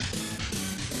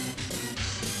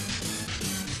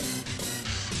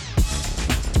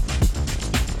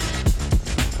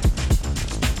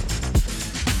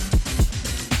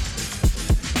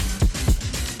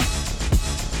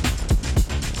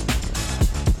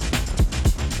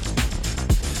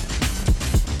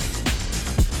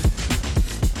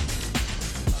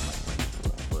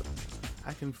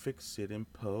can fix it in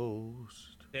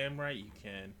post. Damn right you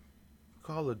can.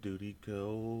 Call of Duty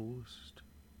Ghost.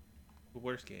 The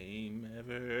worst game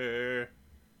ever.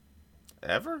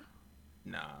 Ever?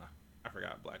 Nah, I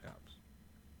forgot Black Ops.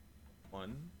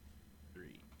 1, 3.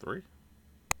 3?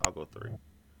 I'll go 3.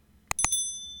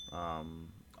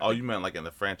 Oh, you meant like in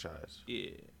the franchise? Yeah.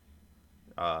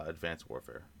 Advanced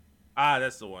Warfare. Ah,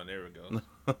 that's the one. There we go.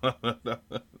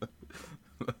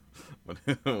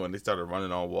 when they started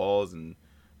running on walls and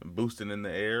boosting in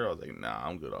the air, I was like, nah,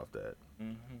 I'm good off that.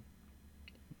 Mm-hmm.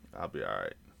 I'll be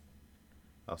alright.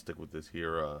 I'll stick with this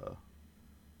here,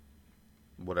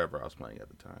 whatever I was playing at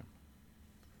the time.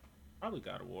 Probably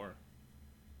God of War.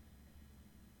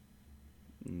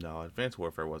 No, Advanced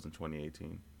Warfare was in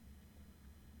 2018.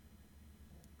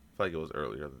 I feel like it was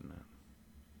earlier than that.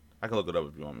 I can look it up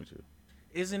if you want me to.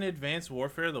 Isn't Advanced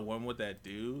Warfare the one with that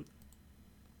dude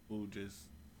who just,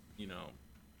 you know,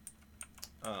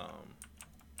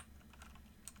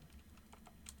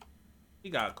 he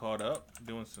got caught up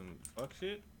doing some fuck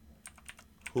shit?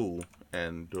 Who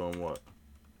and doing what?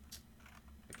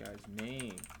 That guy's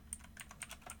name.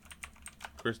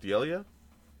 Chris D'Elia?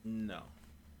 No.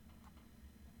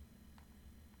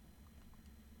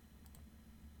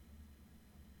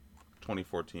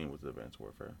 $2014 was Advanced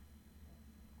Warfare.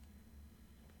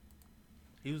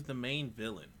 He was the main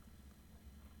villain.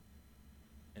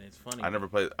 And it's funny. I never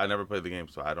played the game,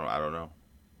 so I don't know.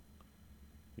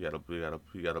 You gotta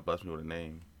bless me with a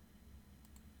name.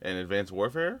 And Advanced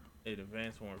Warfare? In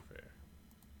Advanced Warfare.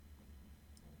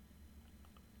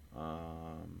 I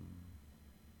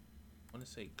want to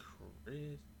say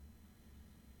Chris.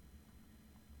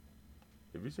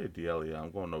 If you say D'Elia, I'm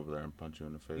going over there and punch you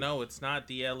in the face. No, it's not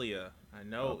D'Elia. I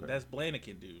know. Okay. That's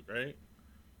Blaziken dude, right?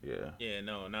 Yeah. Yeah,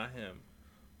 no, not him.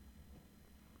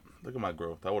 Look at my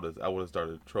growth. I would have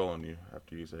started trolling you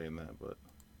after you saying that, but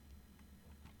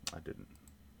I didn't.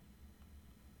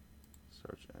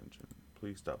 Search engine.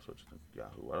 Please stop switching to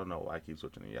Yahoo. I don't know why I keep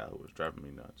switching to Yahoo. It's driving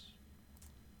me nuts.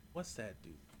 What's that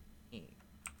dude?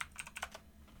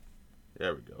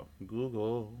 There we go.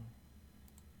 Google.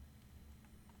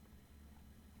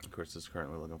 Chris is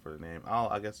currently looking for the name.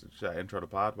 I guess should I intro the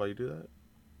pod while you do that?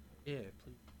 Yeah,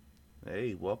 please.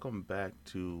 Hey, welcome back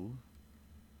to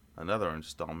another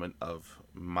installment of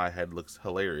My Head Looks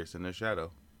Hilarious in the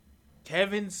Shadow.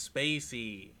 Kevin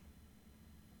Spacey.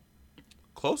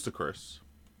 Close to Chris.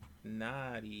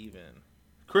 Not even.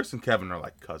 Chris and Kevin are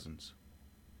like cousins.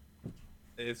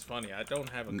 It's funny. I don't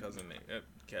have a cousin named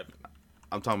Kevin.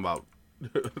 I'm talking about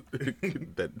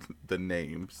the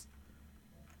names.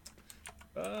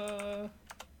 Yeah.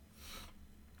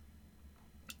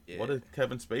 What did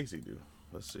Kevin Spacey do?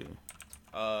 Let's see.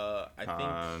 I think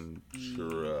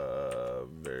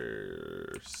Controversy.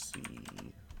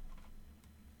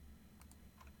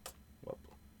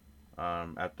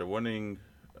 After winning,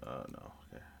 no,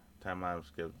 okay. Timeline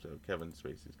skips to Kevin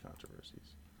Spacey's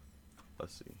controversies.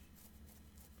 Let's see.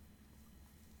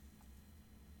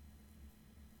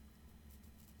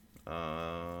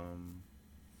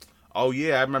 Oh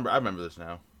yeah, I remember this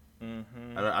now.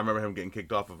 Mm-hmm. I remember him getting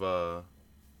kicked off of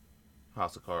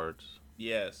House of Cards.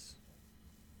 Yes.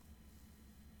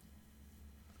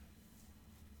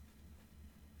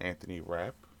 Anthony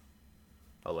Rapp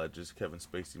alleges Kevin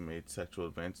Spacey made sexual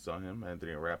advances on him.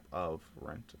 Anthony Rapp of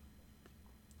Rent.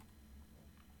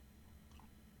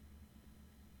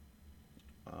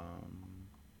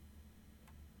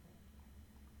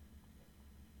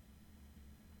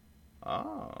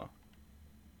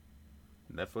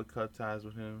 Netflix cut ties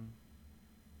with him.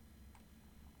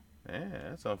 Yeah,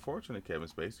 that's unfortunate. Kevin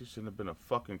Spacey shouldn't have been a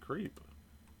fucking creep.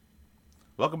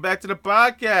 Welcome back to the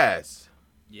podcast.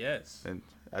 Yes. And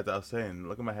as I was saying,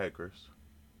 look at my head, Chris.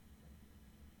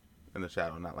 In the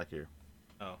shadow, not like here.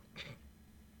 Oh.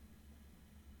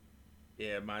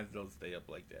 Yeah, mine don't stay up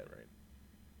like that, right?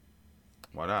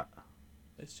 Why not?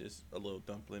 It's just a little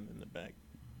dumpling in the back.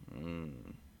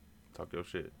 Talk your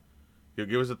shit.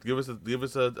 Give us a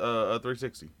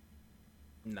 360.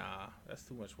 Nah, that's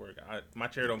too much work. My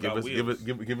chair don't Give got us wheels.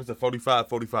 give us a 45.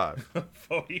 45.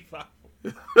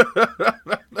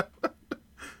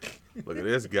 Look at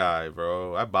this guy,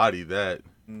 bro. I bodied that.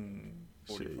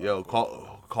 Shit, yo,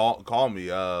 call me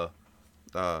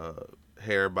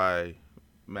Hair by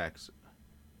Max.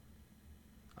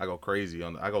 I go crazy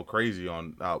on.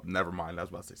 Oh, never mind. I was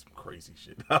about to say some crazy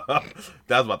shit. That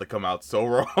was about to come out so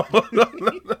wrong.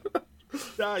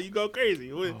 Nah, you go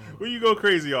crazy. Where you go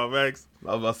crazy on, Max?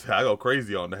 I was about to say I go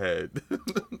crazy on the head.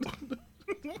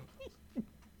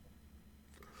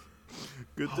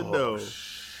 Good to know.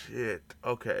 Shit.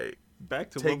 Okay.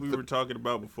 Back to what we were talking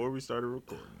about before we started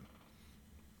recording.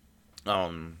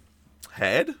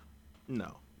 Head?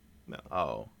 No,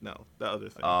 Oh. no. The other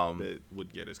thing Um, that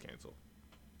would get us canceled.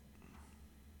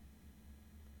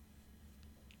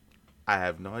 I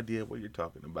have no idea what you're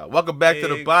talking about. Welcome back to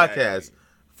the Exactly. podcast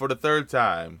for the third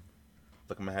time.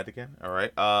 Look at my head again. All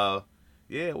right.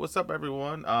 Yeah. What's up,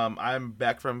 everyone? I'm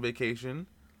back from vacation.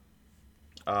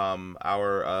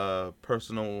 Our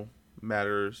personal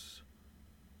matters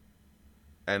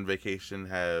and vacation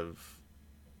have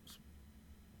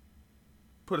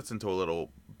put us into a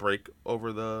little break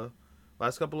over the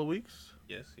last couple of weeks,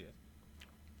 Yes.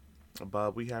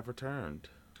 but we have returned.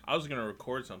 I was gonna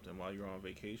record something while you were on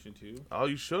vacation too. Oh,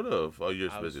 you should have. Oh, you're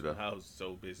just I was, busy though. I was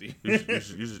so busy. You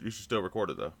should still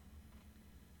record it though.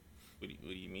 What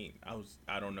do you mean?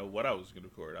 I don't know what I was gonna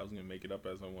record. I was gonna make it up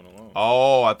as I went along.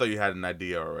 Oh, I thought you had an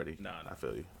idea already. Nah. I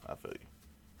feel you.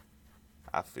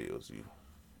 I feels you.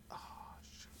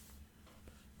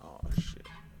 Oh shit.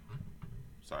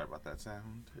 Sorry about that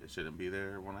sound. It shouldn't be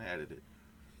there when I edit it.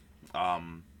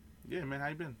 Yeah, man, how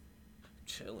you been?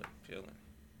 Chilling.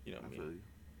 You know I me. feel you.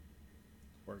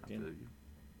 I Working. feel you.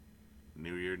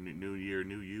 New year,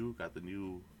 new you. Got the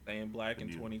new. Staying black in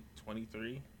new-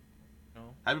 2023. No.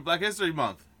 Happy Black History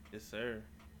Month. Yes, sir.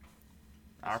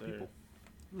 Our sir. people.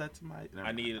 Let's my.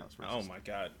 I need. Oh my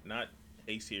God! Not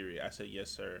hey Siri. I said yes,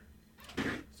 sir.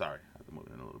 Sorry, I have to move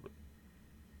it in a little bit.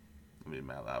 I'm being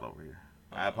mad loud over here.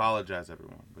 I apologize,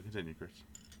 everyone. But continue, Chris.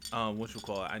 What you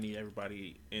call it? I need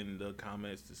everybody in the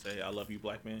comments to say I love you,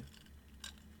 black man.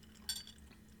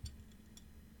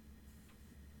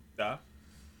 Nah.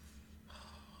 Oh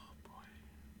boy.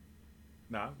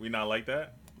 Nah, we not like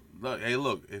that. Look.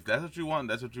 If that's what you want,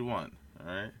 that's what you want. All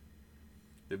right.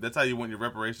 If that's how you want your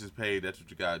reparations paid, that's what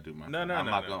you gotta do, man. No. I'm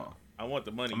not going. I want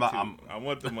the money I'm too. not- I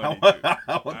want the money too.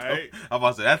 I'm about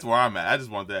to say that's where I'm at. I just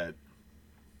want that.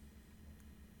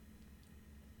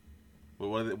 But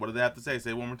what do they have to say?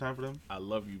 Say it one more time for them. I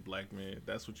love you, black man.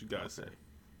 That's what you gotta say.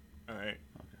 All right.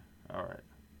 All right.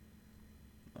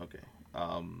 Okay.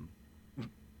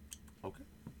 Okay.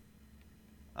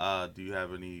 Do you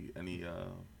have any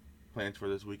plans for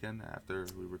this weekend after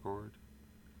we record?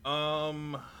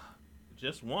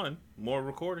 Just one more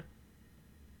recording.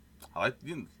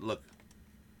 Look.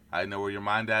 I know where your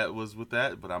mind at was with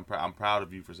that, but I'm proud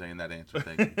of you for saying that answer.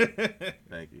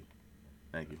 Thank you.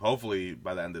 Thank you. Hopefully,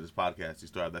 by the end of this podcast, you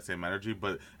still have that same energy.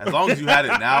 But as long as you had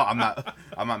it now, I'm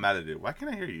not mad at it. Why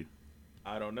can't I hear you?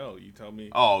 I don't know. You tell me.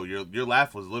 Oh, your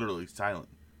laugh was literally silent.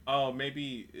 Oh,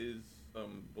 maybe is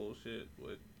some bullshit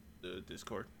with the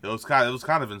Discord. It was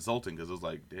kind of insulting because it was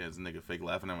like, damn, this nigga fake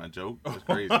laughing at my joke. That's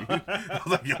crazy. I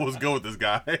was like, yo, what's good with this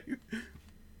guy? I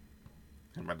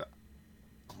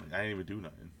didn't even do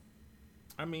nothing.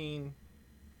 I mean,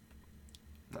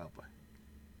 No, boy.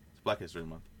 It's Black History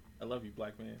Month. I love you,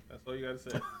 black man. That's all you gotta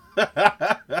say.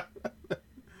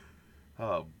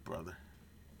 Oh, brother.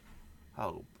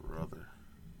 Oh, brother.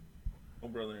 Oh,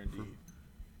 brother, indeed.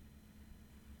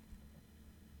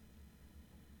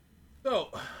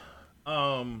 So,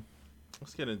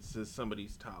 let's get into some of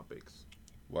these topics.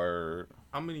 Word.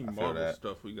 How many feel Marvel that.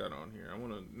 stuff we got on here? I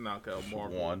want to knock out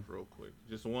Marvel One. real quick.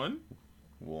 Just one?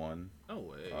 One. No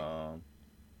way.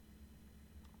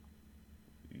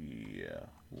 Yeah.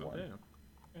 Oh, One. damn.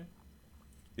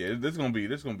 Yeah, this is gonna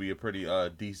be a pretty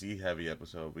DC heavy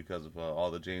episode because of all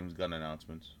the James Gunn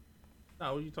announcements.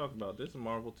 Nah, what are you talking about? This is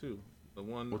Marvel too. The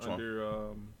one Which one?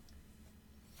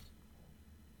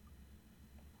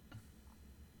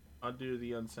 under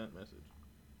the unsent message.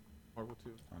 Marvel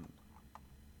 2.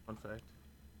 Fun fact.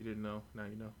 You didn't know, now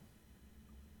you know.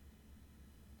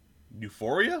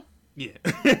 Euphoria? Yeah.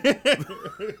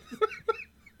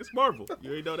 It's Marvel.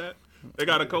 You ain't know that? They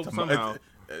gotta cope somehow.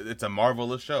 It's a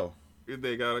marvelous show.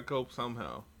 They gotta cope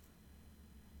somehow.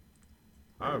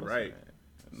 All right.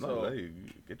 No, So- hey,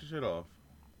 get your shit off.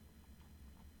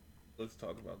 Let's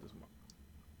talk about this.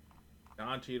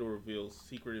 Don Cheadle reveals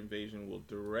Secret Invasion will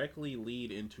directly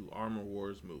lead into Armor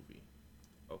Wars movie.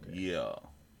 Okay. Yeah.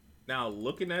 Now,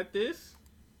 looking at this,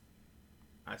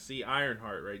 I see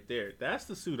Ironheart right there. That's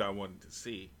the suit I wanted to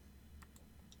see.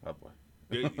 Oh boy.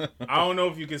 I don't know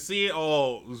if you can see it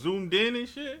all zoomed in and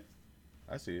shit.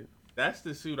 I see it. That's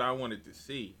the suit I wanted to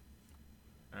see.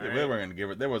 All Yeah, right? they weren't gonna give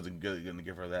her. They wasn't gonna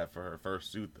give her that for her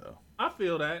first suit though. I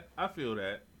feel that.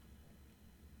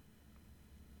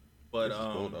 But This is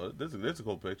cool though. This is a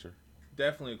cool picture.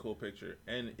 definitely a cool picture.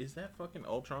 And is that fucking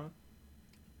Ultron?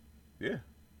 Yeah.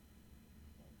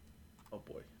 Oh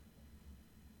boy.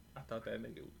 I thought that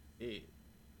nigga was dead.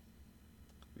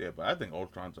 Yeah, but I think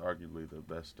Ultron's arguably the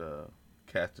best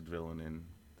casted villain in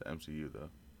the MCU though.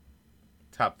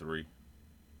 Top 3.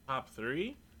 Top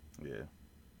 3?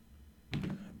 Yeah.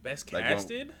 Best Like,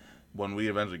 casted? when we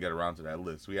eventually get around to that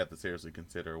list, we have to seriously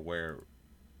consider where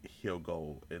he'll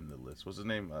go in the list. What's his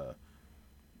name?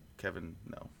 Kevin?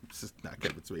 No, it's just not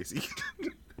Kevin Spacey.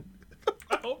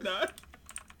 I hope not.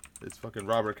 It's fucking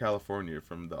Robert California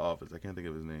from The Office. I can't think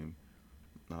of his name.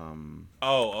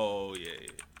 Oh, yeah.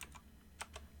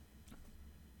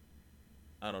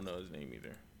 I don't know his name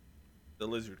either. The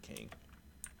Lizard King.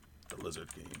 The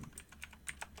Lizard King.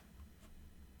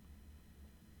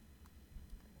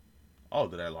 Oh,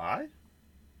 did I lie?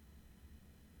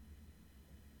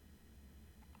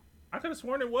 I could have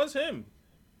sworn it was him.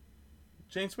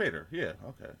 James Spader. Yeah,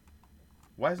 okay.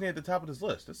 Why isn't he at the top of this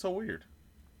list? That's so weird.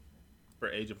 For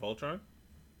Age of Ultron?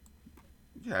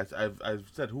 Yeah,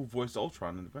 I've said who voiced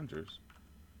Ultron in Avengers.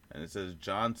 And it says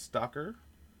John Stocker,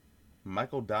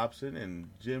 Michael Dobson, and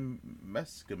Jim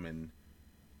Meskimen.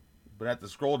 But I have to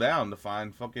scroll down to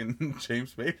find fucking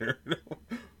James Spader.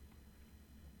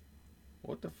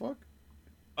 What the fuck?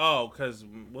 Oh, because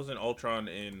wasn't Ultron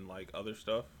in, like, other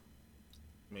stuff?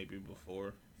 Maybe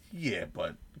before. Yeah,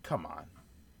 but come on.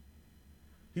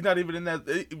 He's not even in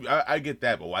that. I get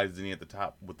that, but why isn't he at the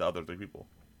top with the other three people?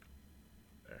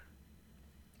 There.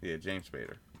 Yeah, James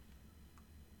Spader.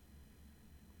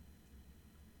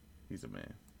 He's a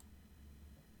man.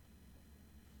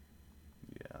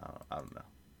 Yeah, I don't know.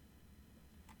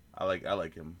 I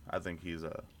like him. I think he's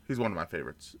one of my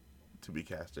favorites to be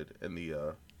casted in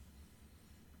the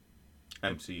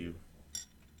MCU.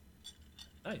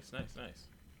 Nice.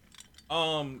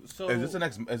 So Is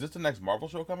this the next Marvel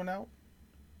show coming out?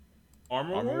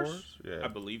 Armor Wars? Yeah, I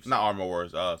believe so. Not Armor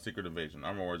Wars. Secret Invasion.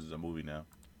 Armor Wars is a movie now.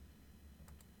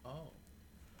 Oh.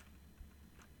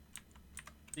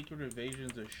 Secret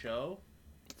Invasion's a show?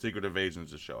 Secret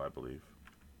Invasion's a show, I believe.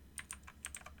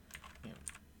 Yeah.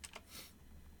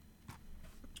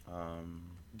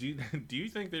 Do you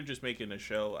think they're just making a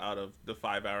show out of the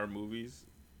 5-hour movies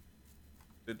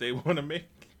that they want to make?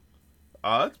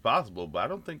 It's possible, but I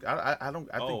don't think I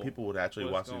think people would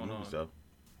actually watch these movies though.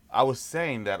 I was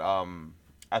saying that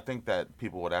I think that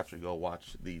people would actually go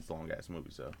watch these long ass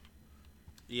movies though.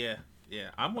 Yeah.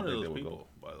 I'm one of those people,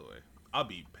 by the way. I'll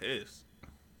be pissed.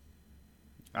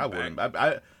 I wouldn't.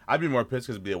 I'd be more pissed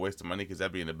because it'd be a waste of money because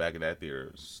I'd be in the back of that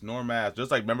theater snoring ass.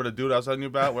 Just like remember the dude I was telling you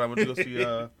about when I went to go see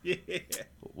yeah.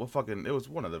 What fucking it was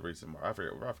one of the recent I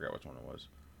forgot which one it was.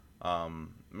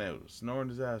 Man, it was snoring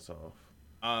his ass off.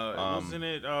 Wasn't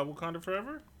it Wakanda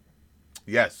Forever?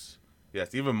 Yes,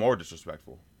 even more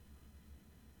disrespectful.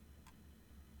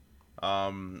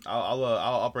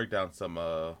 I'll break down some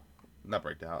not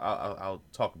break down. I'll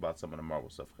talk about some of the Marvel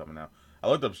stuff coming out. I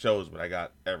looked up shows, but I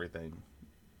got everything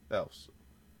else.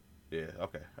 Yeah,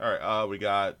 okay. All right. We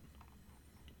got.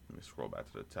 Let me scroll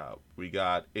back to the top. We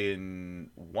got in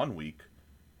 1 week,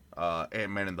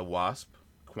 Ant-Man and the Wasp,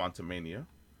 Quantumania.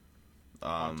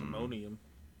 Quantumonium.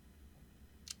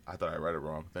 I thought I read it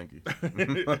wrong. Thank you.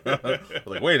 I was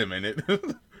like, wait a minute.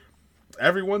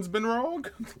 Everyone's been wrong.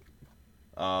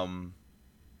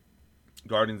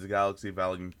 Guardians of the Galaxy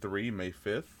Volume 3, May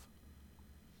 5th.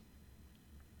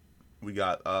 We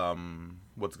got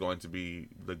what's going to be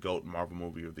the GOAT Marvel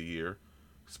movie of the year.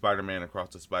 Spider-Man Across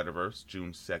the Spider-Verse,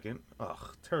 June 2nd.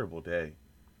 Ugh, terrible day.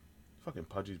 Fucking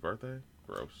Pudgy's birthday?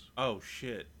 Gross. Oh,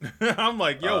 shit. I'm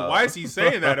like, yo, why is he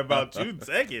saying that about June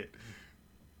 2nd?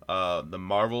 The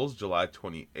Marvels, July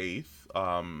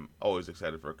 28th. Always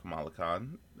excited for Kamala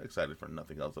Khan. Excited for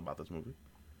nothing else about this movie.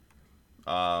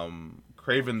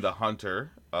 Kraven the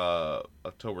Hunter,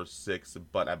 October 6th,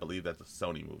 but I believe that's a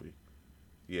Sony movie.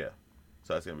 Yeah.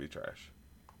 So that's going to be trash.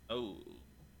 Oh,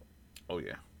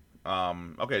 yeah.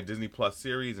 Okay, Disney Plus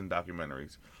series and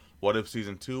documentaries. What If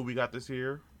Season 2 we got this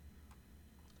year.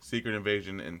 Secret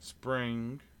Invasion in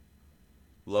spring.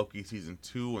 Loki Season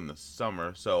 2 in the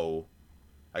summer. So,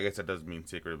 I guess that does mean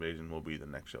Secret Invasion will be the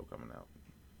next show coming out.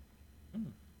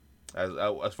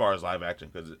 As far as live action,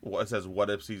 because it says What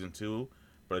If Season 2,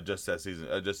 but it just says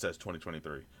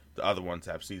 2023. The other ones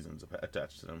have seasons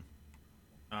attached to them.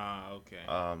 Okay.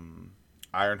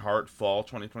 Ironheart, fall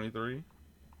 2023.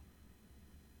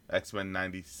 X-Men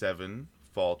 97,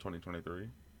 fall 2023.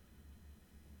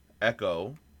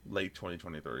 Echo, late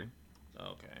 2023.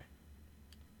 Okay.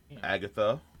 Yeah.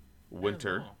 Agatha,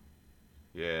 winter.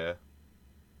 Yeah.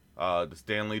 The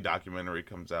Stan Lee documentary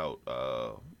comes out,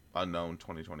 unknown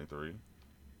 2023.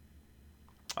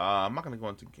 I'm not going to go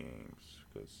into games,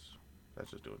 because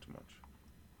that's just doing too much.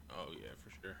 Oh, yeah, for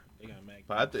sure. They got mad.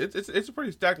 But it's a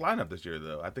pretty stacked lineup this year,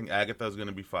 though. I think Agatha's going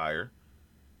to be fire.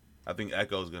 I think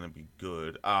Echo's going to be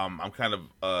good. I'm kind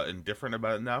of indifferent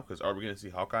about it now, because are we going to see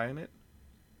Hawkeye in it?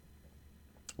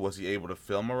 Was he able to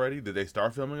film already? Did they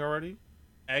start filming already?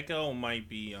 Echo might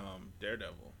be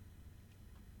Daredevil.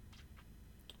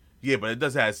 Yeah, but it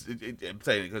does has. I'm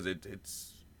saying it because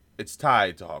it's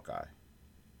tied to Hawkeye.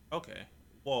 Okay.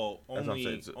 Well, That's what I'm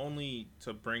saying. only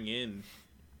to bring in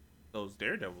those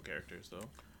Daredevil characters, though.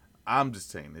 I'm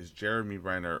just saying, is Jeremy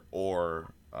Renner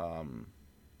or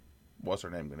what's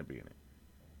her name going to be in it?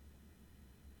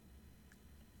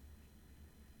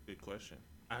 Good question.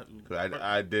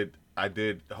 I did.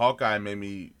 Hawkeye made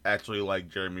me actually like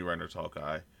Jeremy Renner's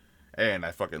Hawkeye, and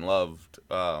I fucking loved.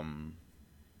 I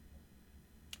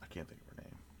can't think of her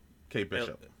name. Kate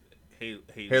Bishop.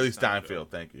 Haley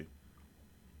Steinfeld. Thank you.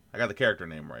 I got the character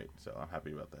name right, so I'm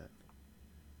happy about that.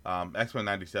 X-Men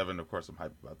 '97, of course, I'm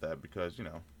hyped about that because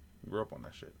grew up on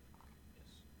that shit.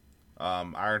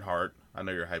 Ironheart, I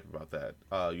know you're hyped about that.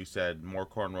 You said more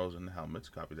cornrows in the helmets.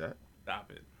 Copy that.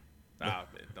 Stop it.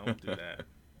 Don't do that.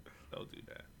 Don't do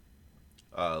that.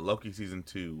 Loki season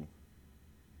 2.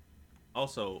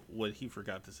 Also, what he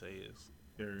forgot to say is,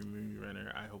 Jeremy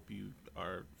Renner, I hope you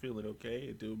are feeling okay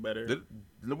and doing better.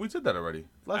 We said that already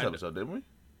last episode, didn't we?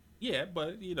 Yeah,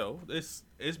 but it's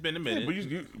been a minute.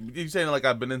 Yeah, but you saying like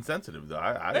I've been insensitive though.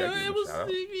 I it was, a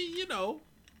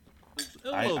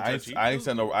little touchy. I ain't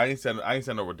sent no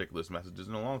ridiculous messages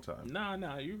in a long time.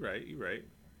 Nah, you're right.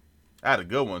 I had a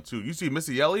good one too. You see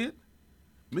Missy Elliott?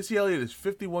 Missy Elliott is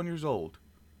 51 years old.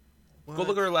 What? Go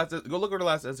look at her last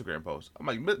Instagram post. I'm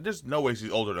like, there's no way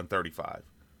she's older than 35.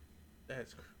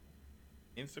 That's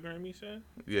Instagram, you said?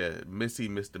 Yeah, Missy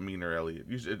Misdemeanor Elliott.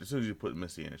 As soon as you put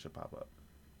Missy in, it should pop up.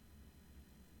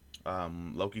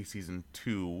 Loki season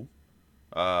 2.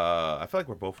 I feel like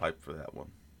we're both hyped for that one.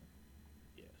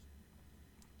 Yes.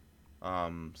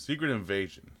 Secret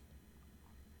Invasion.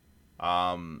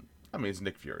 I mean, it's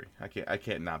Nick Fury. I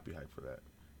can't not be hyped for that.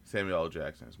 Samuel L.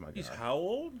 Jackson is my guy. He's how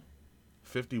old?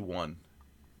 51.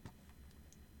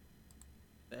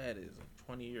 That is a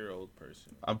 20-year-old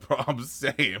person. I'm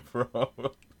saying, bro.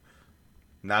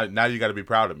 Now you got to be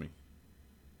proud of me.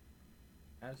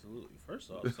 Absolutely. First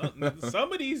off,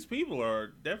 some of these people are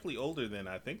definitely older than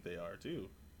I think they are too.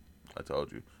 I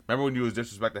told you. Remember when you was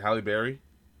disrespecting Halle Berry?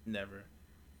 Never.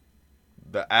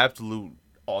 The absolute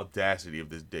audacity of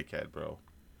this dickhead, bro.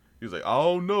 He was like,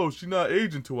 "Oh no, she's not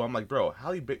aging too well." I'm like, "Bro,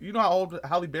 you know how old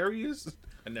Halle Berry is?"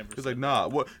 I never. He's like, "Nah."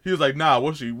 What? He was like, "Nah."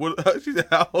 What's she? What? She said,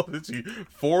 "How old is she?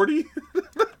 40?"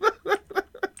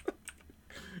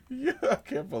 Yeah, I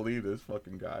can't believe this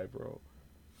fucking guy, bro.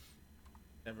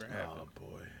 Never happened. Oh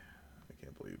boy, I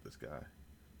can't believe this guy.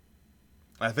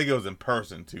 I think it was in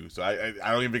person too, so I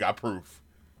don't even got proof.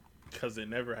 Because it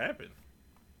never happened.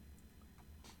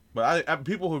 But I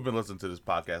people who've been listening to this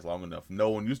podcast long enough know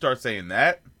when you start saying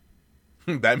that,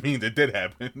 that means it did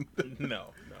happen.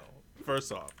 No.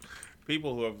 First off,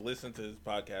 people who have listened to this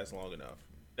podcast long enough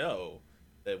know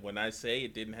that when I say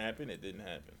it didn't happen, it didn't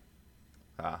happen.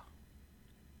 Ah.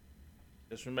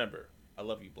 Just remember, I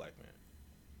love you, black man.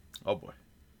 Oh boy.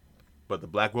 But the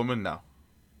black woman, no.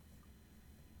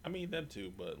 I mean them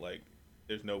too, but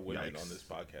there's no women Yikes. on this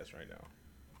podcast right now.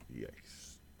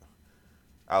 Yikes.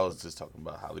 I was just talking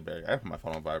about Halle Berry. I have my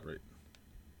phone on vibrate.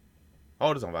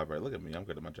 Oh, it is on vibrate. Look at me. I'm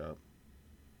good at my job.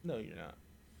 No, you're not.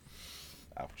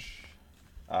 Ouch.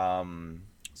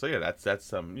 So yeah, that's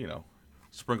some,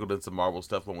 sprinkled in some Marvel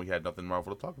stuff when we had nothing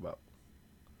Marvel to talk about.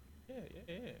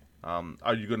 Yeah.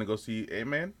 Are you gonna go see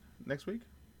Ant-Man next week?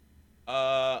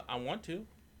 I want to.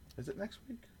 Is it next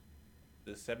week?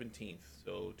 The 17th.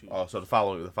 So so the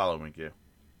following week, yeah.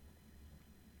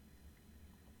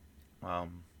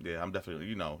 Yeah, I'm definitely,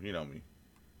 you know me.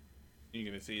 You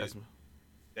gonna see it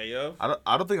day of?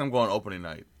 I don't think I'm going opening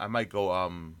night. I might go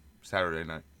Saturday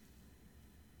night.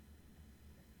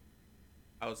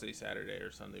 I would say Saturday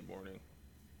or Sunday morning.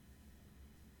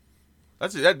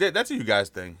 That's a you guys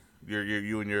thing.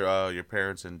 You and your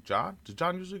parents and John. Does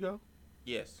John usually go?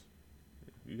 Yes.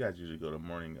 You guys usually go the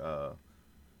morning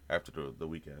after the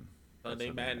weekend.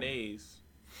 Sunday matinees.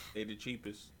 They the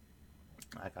cheapest.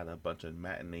 I got a bunch of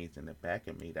matinees in the back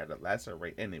of me that'll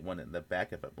lacerate anyone in the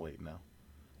back of it. Wait, no.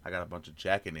 I got a bunch of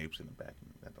jackanapes in the back of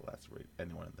me that'll lacerate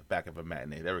anyone in the back of a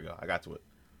matinee. There we go. I got to it.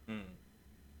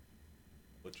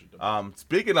 Butcher the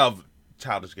Speaking of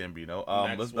Childish Gambino,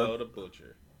 Maxwell the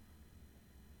Butcher.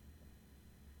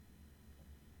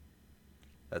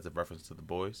 That's a reference to The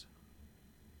Boys.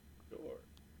 Sure.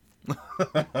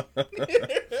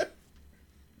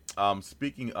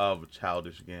 Speaking of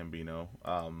Childish Gambino,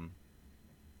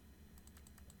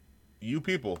 You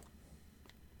People.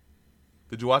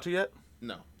 Did you watch it yet?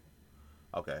 No.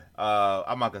 Okay.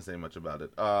 I'm not gonna say much about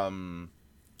it. I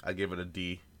give it a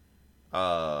D.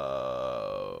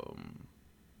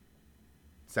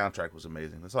 Soundtrack was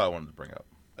amazing. That's all I wanted to bring up.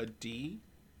 A D?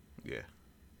 Yeah.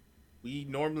 We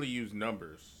normally use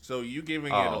numbers, so you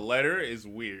giving it a Oh, letter is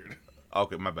weird.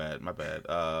 okay, my bad, my bad.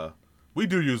 We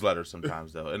do use letters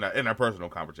sometimes though in our personal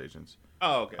conversations.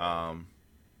 Oh, okay. Um,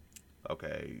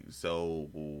 okay, so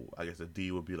I guess a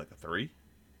D would be like a 3,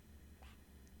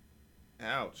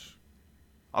 Ouch.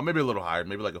 or maybe a little higher,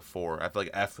 maybe like a 4. I feel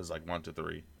like F is like 1 to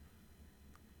 3.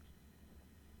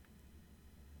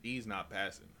 D's not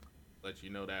passing. Let you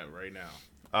know that right now.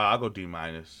 I'll go D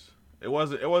minus. It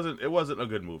wasn't a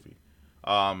good movie.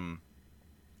 Um,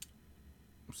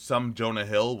 some Jonah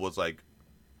Hill was like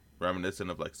reminiscent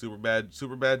of like super bad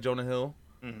Jonah Hill.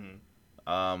 Mm-hmm.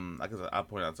 I guess I'll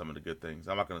point out some of the good things.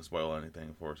 I'm not gonna spoil anything,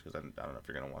 of course, because I don't know if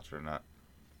you're gonna watch it or not.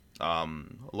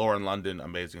 Lauren London,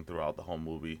 amazing throughout the whole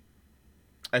movie,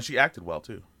 and she acted well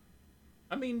too.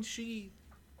 I mean,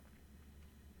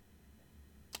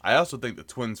 I also think the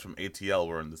twins from ATL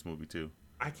were in this movie too.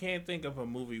 I can't think of a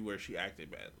movie where she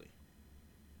acted badly.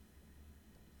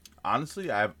 Honestly,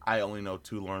 I only know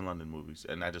 2 Lauren London movies,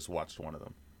 and I just watched one of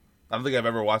them. I don't think I've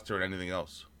ever watched her in anything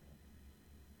else.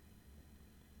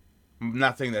 I'm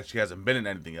not saying that she hasn't been in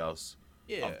anything else.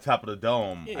 Yeah. Off the top of the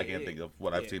dome, Yeah, I can't yeah, think of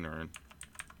what I've yeah. seen her in.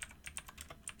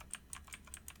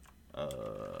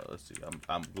 Let's see.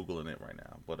 I'm googling it right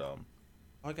now, but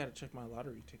I gotta check my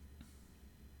lottery ticket.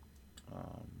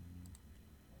 um,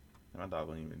 my dog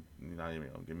not even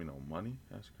gonna give me no money.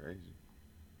 That's crazy.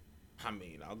 I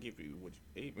mean, I'll give you what you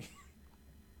paid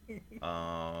me.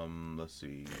 Let's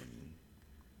see.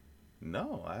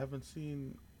 No, I haven't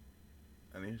seen.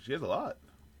 I mean, she has a lot.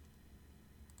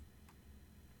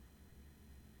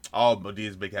 Oh,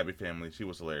 Medea's Big Happy Family. She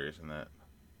was hilarious in that.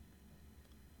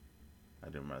 I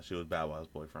didn't remember. She was Bow Wow's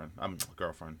boyfriend. I'm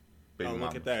girlfriend. Baby Oh, mama.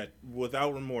 look at that!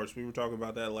 Without remorse, we were talking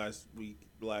about that last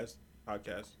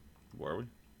podcast. Were we?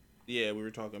 Yeah, we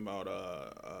were talking about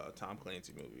Tom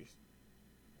Clancy movies.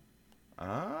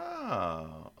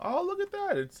 Oh, look at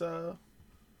that! It's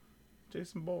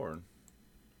Jason Bourne.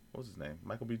 What's his name?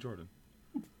 Michael B. Jordan.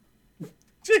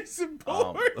 Jason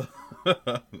Bourne.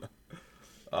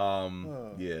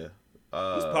 Yeah.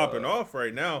 He's popping off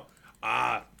right now.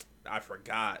 I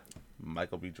forgot.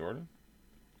 Michael B. Jordan.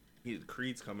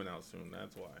 Creed's coming out soon.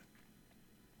 That's why.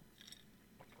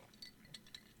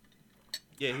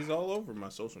 Yeah, he's all over my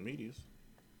social medias.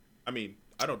 I mean,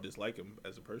 I don't dislike him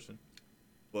as a person,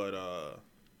 but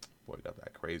Boy, got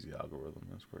that crazy algorithm.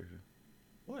 That's crazy.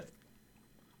 what?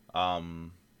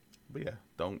 But yeah,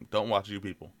 don't watch You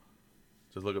People.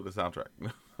 Just look up the soundtrack.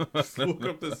 Look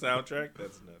up the soundtrack.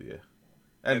 That's nuts. Yeah,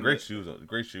 and great shoes.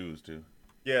 Great shoes too.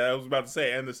 Yeah, I was about to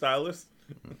say, and the stylist.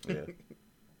 Yeah,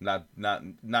 not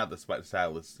the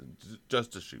stylist.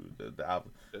 Just the shoes. The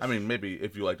outfit. I mean, maybe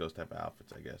if you like those type of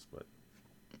outfits, I guess. But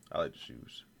I like the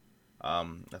shoes.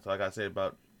 That's all I gotta say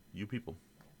about You People.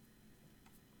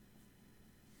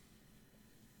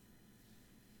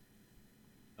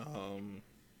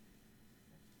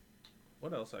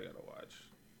 What else I gotta watch?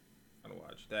 Gotta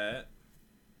watch that.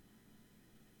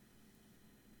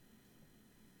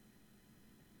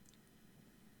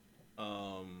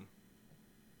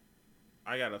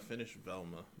 I gotta finish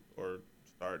Velma or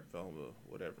start Velma,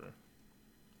 whatever.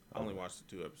 I only watched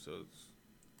the 2 episodes.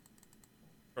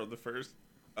 Or the first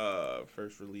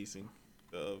releasing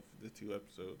of the 2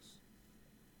 episodes.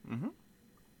 Mm-hmm.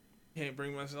 Can't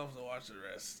bring myself to watch the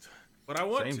rest, but I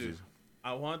want to. Samesies.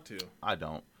 I want to. I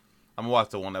don't. I'm gonna watch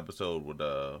the one episode with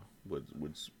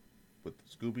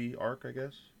Scooby arc, I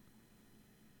guess.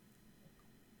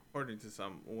 According to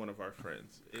one of our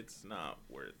friends, it's not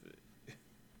worth it.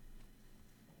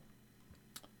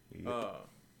 Yep.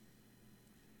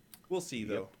 We'll see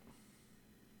though. Yep.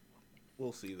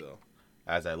 We'll see though.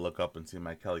 As I look up and see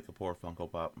my Kelly Kapoor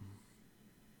Funko Pop.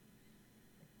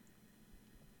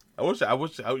 I wish you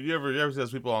ever see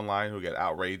those people online who get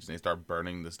outraged and they start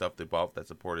burning the stuff they bought that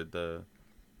supported the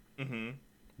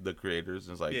creators,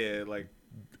 and it's like, yeah,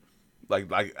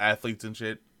 like athletes and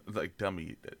shit. It's like,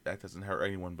 dummy, that doesn't hurt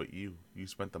anyone but you. You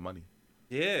spent the money.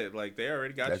 yeah, like they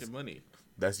already got your money.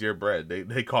 That's your bread. They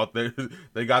got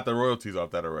the royalties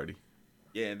off that already.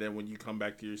 Yeah, and then when you come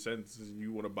back to your senses and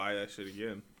you want to buy that shit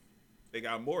again, they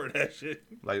got more of that shit.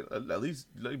 Like, at least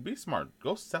be smart.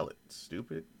 Go sell it,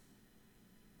 stupid.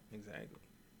 Exactly.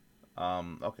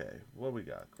 Okay. What we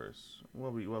got, Chris?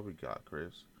 What we got,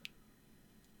 Chris?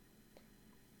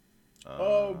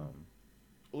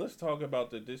 Let's talk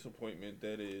about the disappointment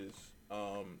that is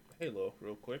Halo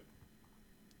real quick.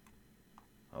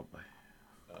 Oh boy.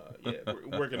 Yeah,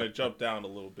 we're gonna jump down a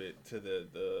little bit to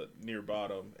the near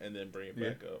bottom and then bring it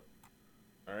back up.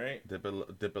 All right. Dip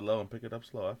it low and pick it up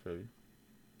slow. I feel you.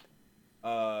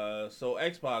 So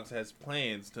Xbox has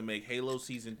plans to make Halo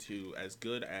Season 2 as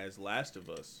good as Last of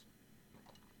Us.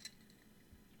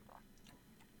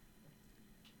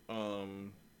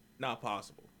 Not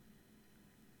possible.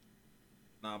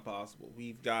 Not possible.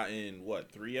 We've gotten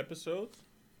what, 3 episodes?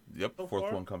 Yep, So fourth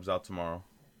far? one comes out tomorrow.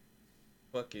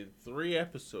 Fucking 3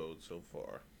 episodes so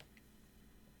far.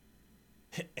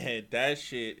 And that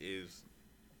shit is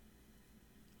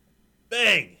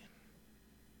bang.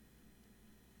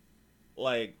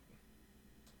 Like,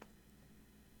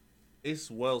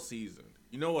 it's well seasoned.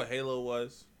 You know what Halo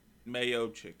was? Mayo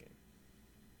chicken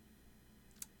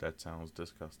That sounds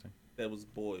disgusting. that was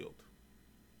boiled.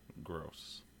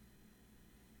 Gross.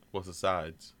 What's the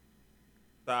sides?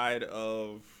 Side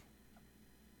of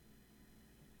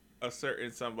a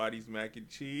certain somebody's mac and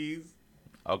cheese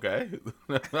Okay.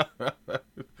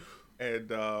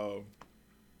 and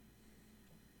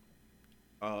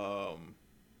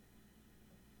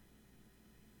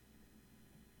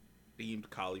steamed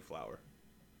cauliflower.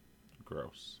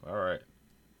 Gross. All right.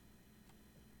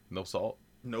 No salt?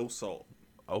 No salt.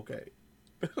 Okay.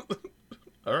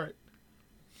 All right.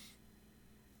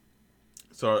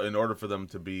 So in order for them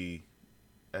to be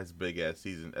as big as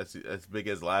as big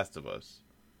as Last of Us,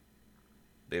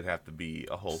 they'd have to be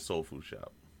a whole soul food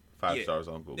shop. 5 Yeah. stars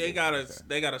on Google. They gotta Okay.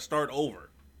 they gotta start over.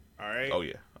 All right. Oh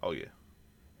yeah. Oh yeah.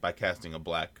 By casting a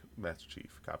black Master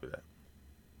Chief. Copy that.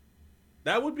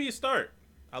 That would be a start.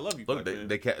 I love you, Look, Black Man.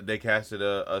 they casted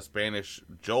a Spanish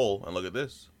Joel, and look at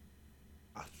this.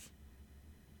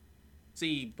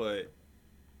 See, but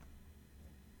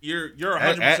you're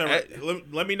 100% right.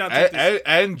 Let me not take this.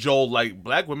 And Joel, like,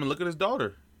 black women, look at his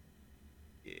daughter.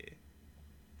 Yeah.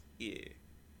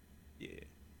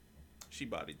 She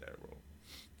bodied that role.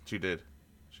 She did.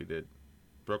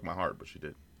 Broke my heart, but she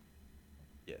did.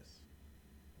 Yes.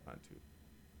 Mine too.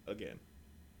 Again.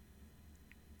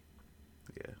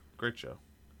 Yeah, great show.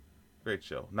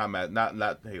 Not mad.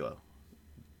 Not Halo.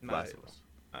 Not Last Halo. of Us.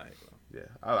 Not Halo. Yeah,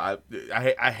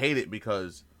 I hate it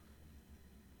because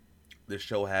this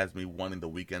show has me wanting the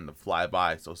weekend to fly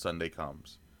by so Sunday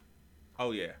comes,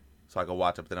 Oh yeah. so I can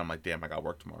watch it. But then I'm like, damn, I got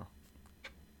work tomorrow.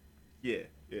 Yeah,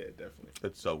 definitely.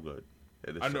 It's so good.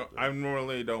 It is. I know. So good. I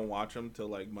normally don't watch them till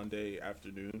like Monday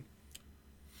afternoon.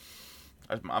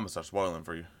 I'm gonna start spoiling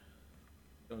for you.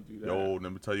 Don't do that. Yo,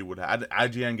 let me tell you what.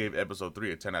 IGN gave episode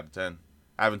 3 a 10 out of 10.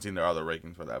 I haven't seen their other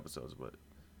rankings for the episodes, but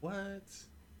What?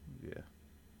 yeah,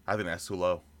 I think that's too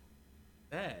low.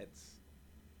 That's.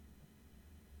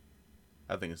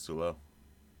 I think it's too low.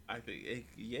 I think.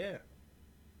 Yeah.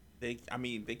 They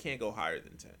can't go higher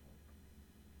than 10.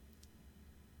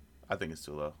 I think it's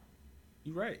too low.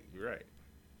 You're right.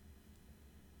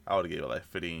 I would have gave it like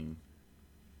 15.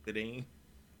 It ain't.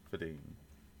 15.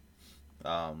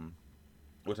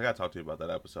 Which I gotta talk to you about that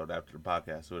episode after the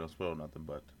podcast, so we don't spoil nothing.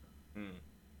 But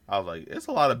I was like, it's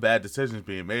a lot of bad decisions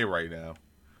being made right now.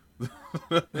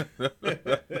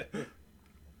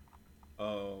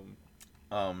 I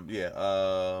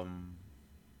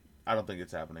don't think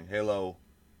it's happening. Halo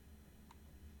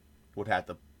would have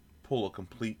to pull a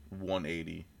complete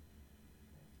 180.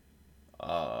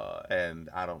 And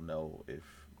I don't know if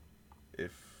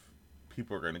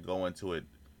people are gonna go into it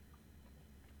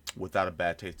without a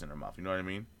bad taste in their mouth. You know what I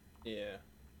mean? Yeah.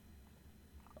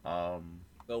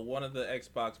 So one of the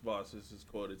Xbox bosses is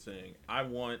quoted saying, "I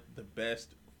want the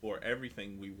best for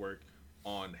everything we work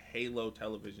on, Halo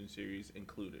television series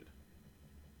included."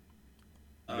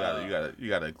 You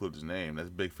gotta include his name. That's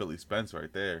Big Philly Spence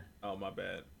right there. Oh, my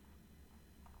bad.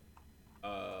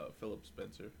 Philip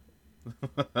Spencer.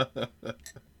 What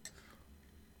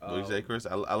do you say, Chris?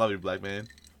 I love you, black man.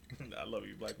 I love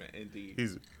you, black man. Indeed.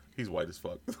 He's white as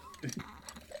fuck.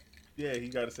 Yeah, he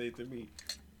got to say it to me.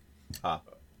 Ah.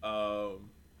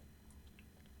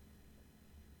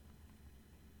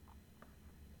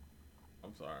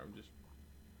 I'm sorry. I'm just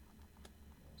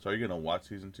So are you gonna watch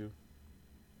season 2?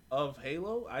 of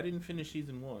Halo. I didn't finish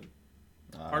season 1.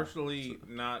 Partially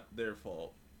not their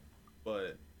fault,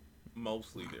 but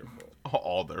mostly their fault.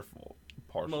 All their fault.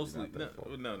 Partially Mostly, not their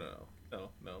fault.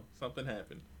 no. Something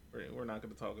happened. We're not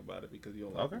going to talk about it because you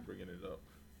don't like Okay. me bringing it up.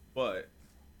 But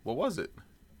What was it?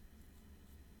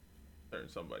 turn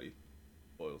somebody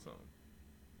boil something.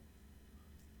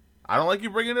 I don't like you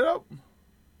bringing it up.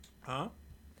 Huh?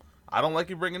 I don't like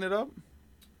you bringing it up.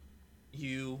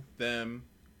 You, them.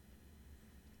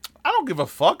 I don't give a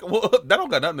fuck. Well, that don't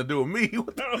got nothing to do with me.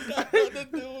 That don't got nothing to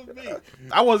do with me.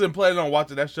 I wasn't planning on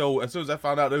watching that show as soon as I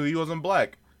found out that he wasn't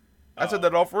black. I said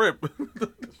that off rip.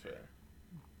 That's fair.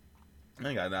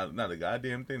 Ain't got not a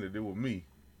goddamn thing to do with me.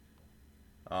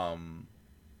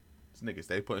 This nigga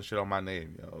stay putting shit on my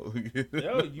name, yo.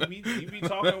 Yo, you be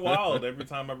talking wild every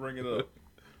time I bring it up.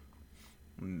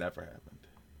 Never happened.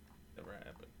 Never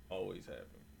happened. Always happened.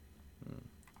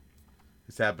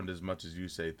 It's happened as much as you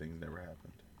say things never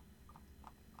happened.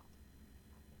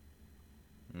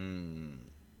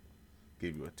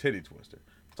 Give you a titty twister.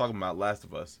 Talking about Last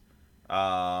of Us.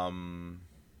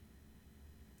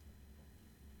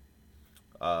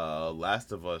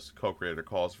 Last of Us co-creator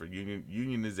calls for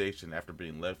unionization after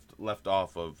being left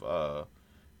off of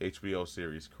HBO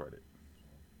series credit.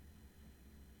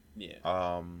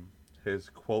 Yeah. His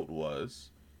quote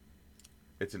was,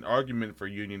 "It's an argument for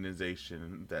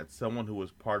unionization that someone who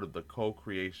was part of the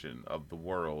co-creation of the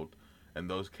world and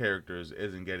those characters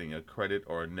isn't getting a credit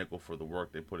or a nickel for the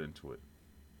work they put into it.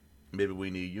 Maybe we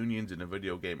need unions in the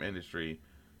video game industry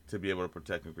to be able to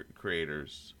protect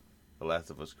creators," The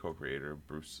Last of Us co-creator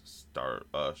Bruce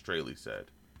Straley said.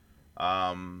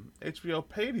 HBO,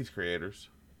 pay these creators.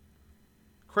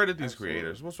 Credit these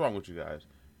creators. What's wrong with you guys?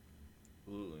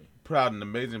 Absolutely. Put out an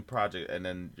amazing project, and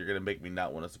then you're gonna make me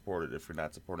not want to support it if you're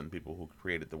not supporting the people who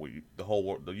created the whole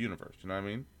world, the universe. You know what I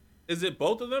mean? Is it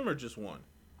both of them or just one?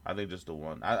 I think just the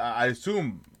one. I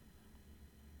assume.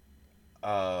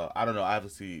 I don't know. I have to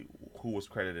see who was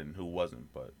credited and who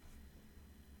wasn't, but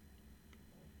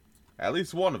at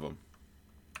least one of them.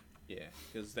 Yeah,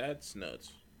 because that's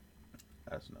nuts.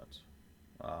 That's nuts.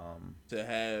 To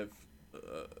have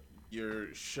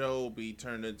your show be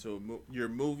turned into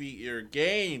your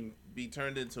game be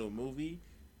turned into a movie,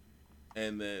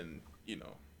 and then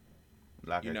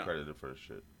not get credited for the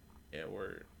shit. Yeah,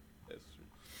 word. That's true.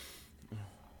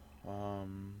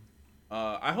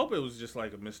 I hope it was just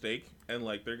like a mistake, and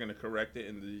like they're gonna correct it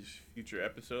in these future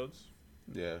episodes.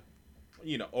 Yeah.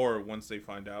 Or once they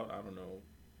find out, I don't know,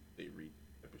 they read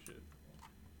type of shit.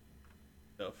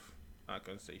 Stuff. Not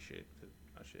gonna say shit.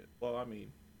 Not shit. Well, I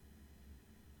mean,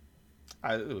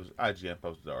 it was IGN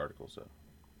posted the article, so.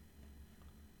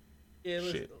 Yeah,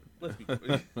 let's be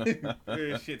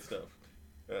clear. Shit stuff.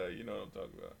 You know what I'm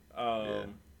talking about. Yeah.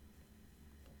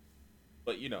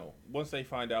 But once they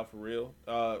find out for real,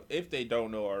 if they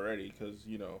don't know already, because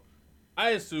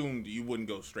I assumed you wouldn't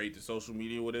go straight to social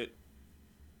media with it.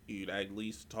 You'd at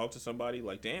least talk to somebody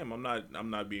like, "Damn, I'm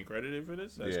not being credited for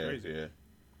this. That's crazy." Yeah.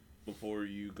 Before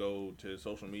you go to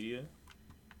social media.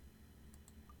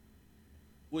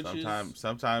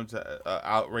 Sometimes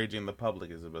outraging the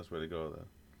public is the best way to go, though.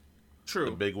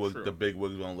 True. The big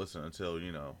wigs won't listen until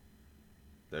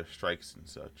there's strikes and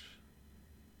such.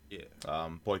 Yeah.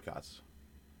 Boycotts.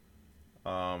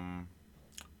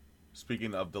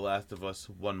 Speaking of The Last of Us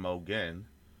one more again,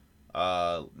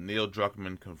 Neil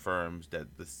Druckmann confirms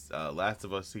that this Last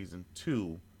of Us Season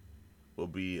 2 will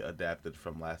be adapted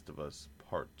from Last of Us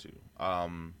Part 2.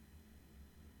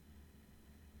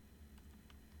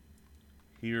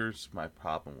 Here's my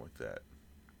problem with that.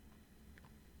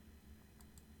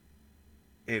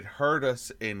 It hurt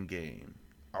us in game.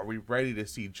 Are we ready to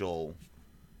see Joel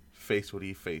face what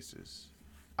he faces?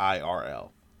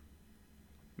 IRL.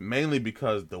 Mainly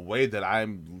because the way that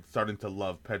I'm starting to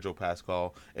love Pedro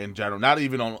Pascal in general, not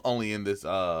even only in this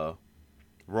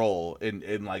role.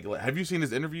 In like, have you seen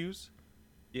his interviews?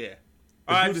 Yeah,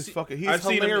 I've seen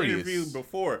him interview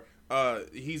before.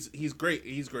 He's great.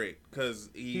 He's great because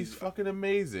he's fucking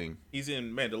amazing. He's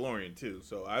in Mandalorian too,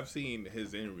 so I've seen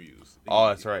his interviews. Oh,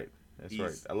 that's right. That's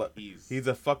right.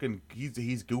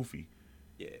 He's goofy.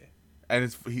 Yeah.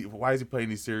 And why is he playing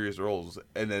these serious roles?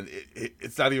 And then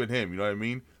it's not even him. You know what I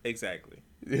mean? Exactly.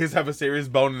 He has to have a serious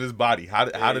bone in his body. How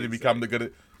did he become the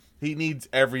good? He needs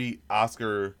every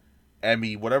Oscar,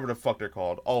 Emmy, whatever the fuck they're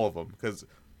called, all of them, because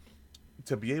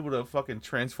to be able to fucking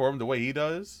transform the way he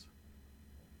does,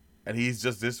 and he's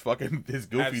just this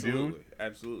goofy dude.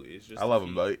 Absolutely. It's just I love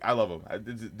him, though. I love him.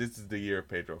 This is the year of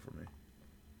Pedro for me.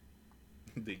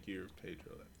 The year of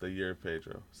Pedro. The year of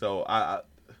Pedro. So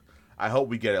I hope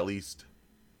we get at least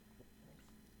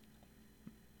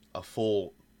a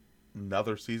full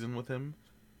another season with him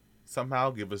somehow.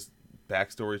 Give us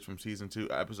backstories from season 2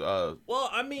 episode. Well,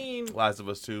 I mean, Last of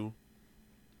Us 2.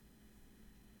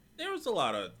 There was a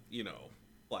lot of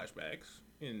flashbacks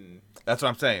in. That's what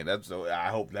I'm saying. I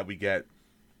hope that we get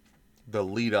the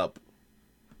lead up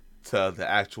to the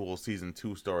actual season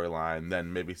 2 storyline.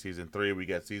 Then maybe season 3 we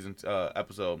get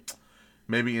episode.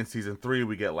 Maybe in season 3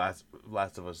 we get Last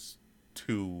of Us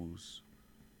 2's.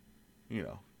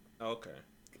 Okay.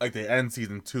 Like they end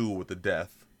season 2 with the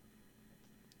death,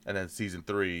 and then season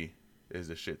 3 is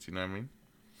the shits. You know what I mean?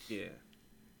 Yeah.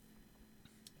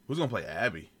 Who's gonna play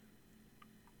Abby?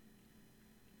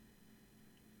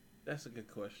 That's a good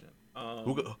question.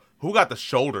 Who got the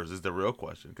shoulders is the real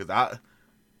question. Because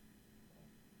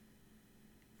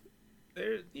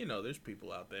there's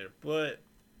people out there, but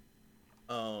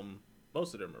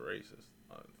most of them are racist.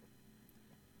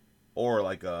 Or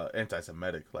like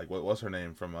anti-Semitic. Like what's her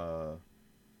name from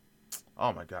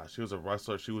Oh my gosh, she was a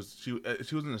wrestler. She was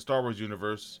in the Star Wars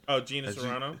universe. Oh, Gina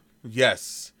Carano.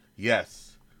 Yes. She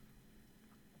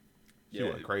Yeah.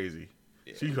 went crazy.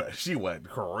 Yeah. She went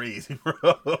crazy,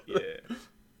 bro. Yeah.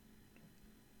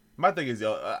 My thing is,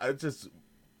 yo, just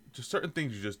certain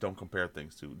things you just don't compare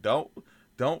things to.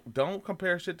 Don't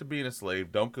compare shit to being a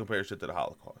slave. Don't compare shit to the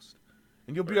Holocaust,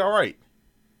 and you'll be all right.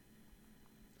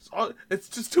 It's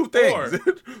just two things.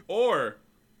 Or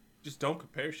just don't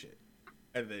compare shit,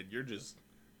 and then you're just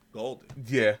golden.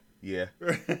 Yeah.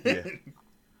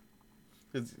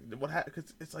 Because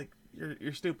Because it's like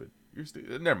you're stupid. You're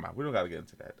stupid. Never mind. We don't gotta get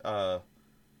into that.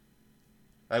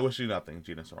 I wish you nothing,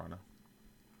 Gina Carano.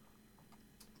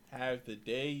 Have the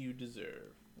day you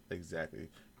deserve. Exactly.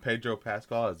 Pedro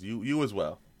Pascal as you as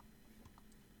well.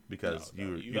 Because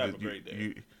you have a great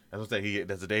day. I was gonna say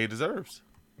that's the day he deserves.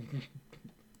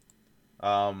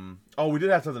 Oh, we did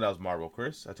have something that was Marvel,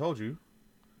 Chris. I told you.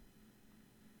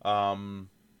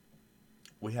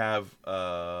 We have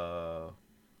so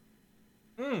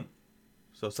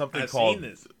something called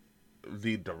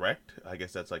The Direct. I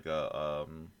guess that's like a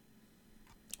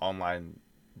online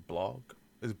blog.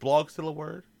 Is blog still a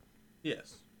word?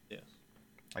 Yes.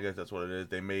 I guess that's what it is.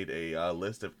 They made a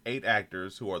list of 8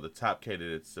 actors who are the top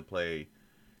candidates to play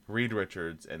Reed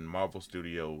Richards in Marvel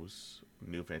Studios'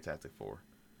 new Fantastic Four.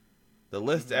 The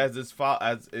list is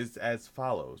as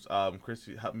follows. Chris,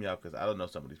 help me out because I don't know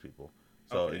some of these people.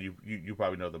 So okay. you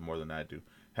probably know them more than I do.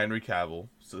 Henry Cavill,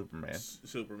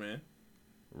 Superman.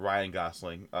 Ryan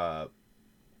Gosling,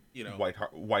 White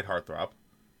Heartthrob.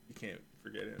 You can't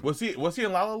forget him. Was he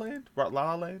in La La Land? La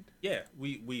La Land? Yeah,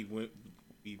 we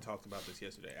talked about this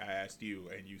yesterday. I asked you,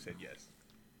 and you said yes.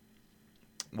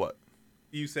 What?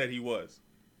 You said he was.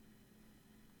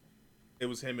 It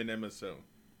was him and Emma Stone.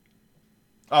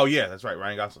 Oh yeah, that's right,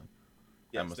 Ryan Gosling.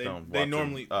 Yes, Emma Stone. They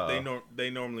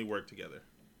normally work together.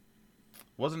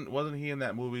 Wasn't he in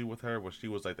that movie with her where she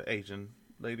was like the Asian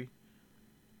lady?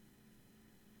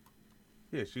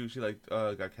 Yeah, she like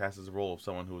got cast as a role of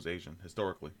someone who was Asian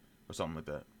historically or something like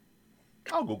that.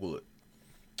 I'll Google it.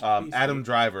 Adam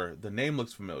Driver. The name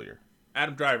looks familiar.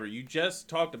 Adam Driver. You just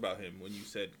talked about him when you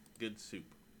said good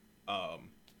soup.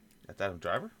 That's Adam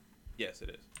Driver? Yes,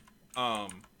 it is.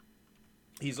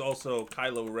 He's also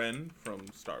Kylo Ren from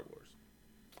Star Wars.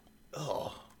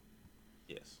 Oh.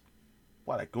 Yes.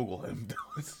 Why'd I Google him?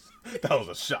 That was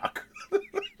a shock.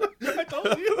 I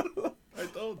told you.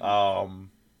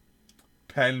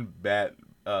 Penn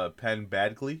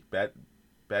Badgley?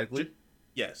 Badgley?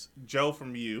 Yes. Joe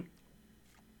from You.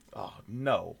 Oh,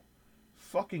 no.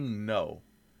 Fucking no.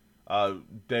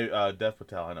 Dev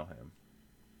Patel, I know him.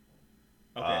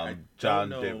 Okay, I don't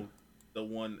know the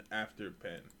one after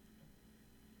Penn.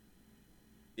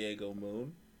 Diego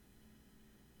Moon.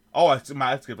 Oh, I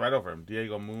skipped right over him.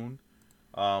 Diego Moon.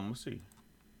 Let's see.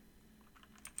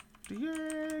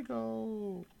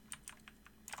 Diego.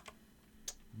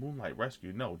 Moonlight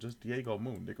Rescue. No, just Diego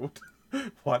Moon, nigga.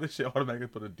 Why did shit automatically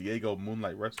put a Diego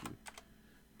Moonlight Rescue?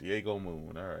 Diego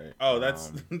Moon. All right. Oh,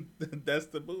 that's that's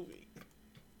the movie.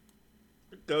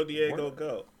 Go Diego,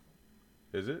 go.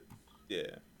 Is it?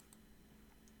 Yeah.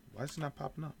 Why is it not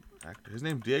popping up? His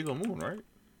name's Diego Moon, right?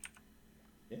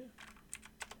 Yeah.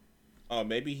 Oh,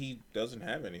 maybe he doesn't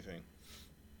have anything.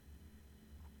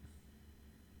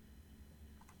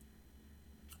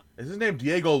 Is his name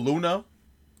Diego Luna?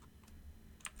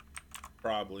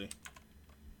 Probably.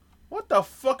 What the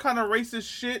fuck kind of racist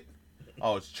shit?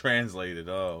 Oh, it's translated.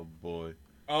 Oh, boy.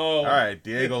 Oh. All right,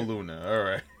 Diego Luna. All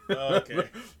right. Okay.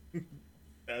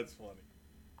 That's funny.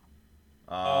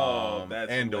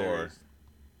 That's Andor. Hilarious.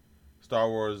 Star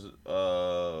Wars,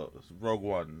 Rogue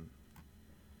One.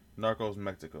 Narcos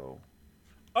Mexico.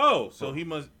 Oh, so he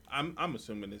must... I'm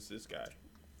assuming it's this guy.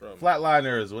 From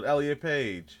Flatliners with Elliot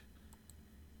Page.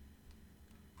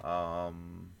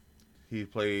 He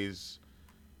plays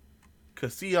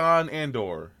Cassian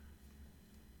Andor.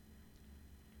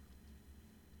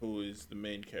 Who is the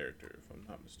main character, if I'm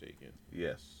not mistaken.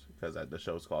 Yes, because the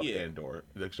show's called Andor.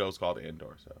 The show's called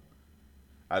Andor, so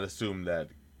I'd assume that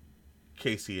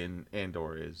Casey and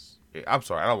Andor is... I'm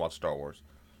sorry, I don't watch Star Wars,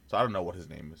 so I don't know what his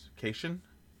name is. Cassian?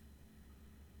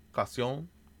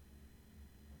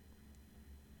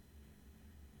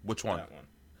 Which one? That one.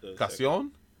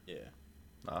 Cassian? Yeah.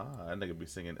 Ah, that nigga be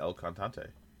singing El Cantante.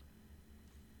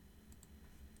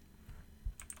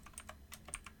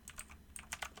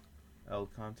 El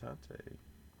Cantante.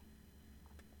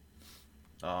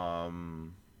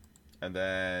 And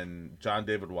then John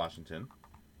David Washington.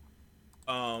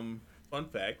 Fun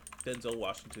fact: Denzel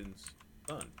Washington's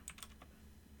son.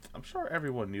 I'm sure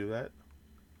everyone knew that.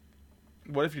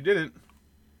 What if you didn't?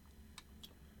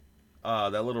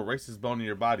 that little racist bone in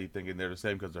your body, thinking they're the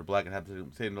same because they're black and have the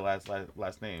same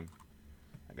last name.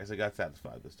 I guess I got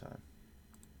satisfied this time.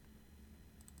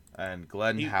 And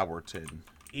Glenn Howerton.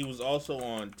 He was also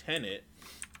on Tenet,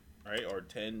 right? Or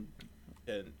 10.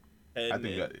 I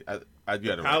think I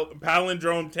got it right.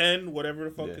 Palindrome 10, whatever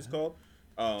the fuck it's called.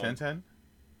 10.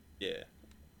 Yeah.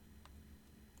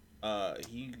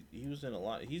 He was in a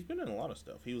lot. He's been in a lot of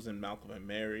stuff. He was in Malcolm and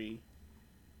Mary,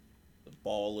 The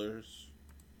Ballers,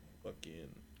 fucking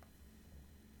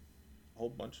a whole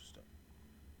bunch of stuff.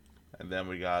 And then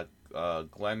we got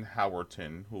Glenn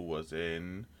Howerton,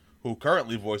 who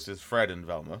currently voices Fred in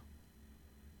Velma.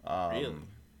 Really?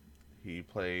 He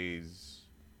plays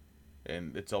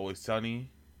in It's Always Sunny,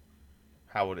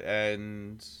 How It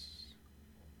Ends,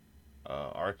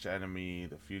 Arch Enemy,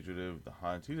 The Fugitive, The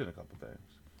Hunt. He's in a couple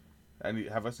things.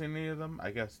 Have I seen any of them?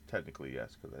 I guess technically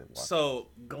yes, because I watched. So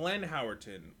Glenn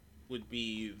Howerton would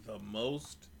be the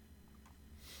most.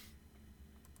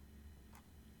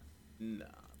 Nah,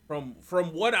 from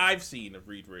what I've seen of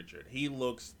Reed Richard, he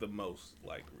looks the most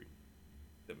like Reed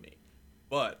to me.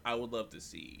 But I would love to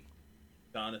see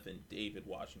Jonathan David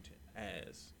Washington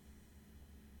as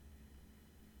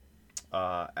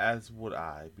would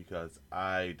I, because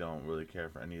I don't really care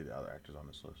for any of the other actors on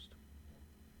this list.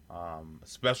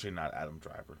 Especially not Adam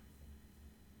Driver.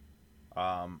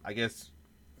 I guess.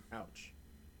 Ouch.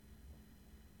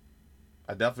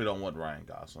 I definitely don't want Ryan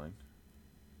Gosling.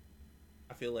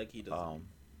 I feel like he doesn't.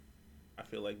 I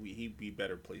feel like he'd be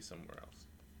better placed somewhere else.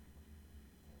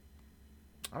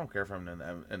 I don't care for him in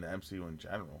the MCU in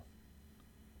general.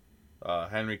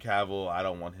 Henry Cavill, I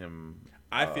don't want him.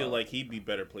 I feel like he'd be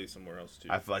better placed somewhere else too.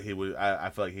 I feel like he would. I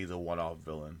feel like he's a one-off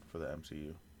villain for the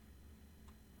MCU.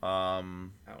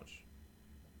 Ouch.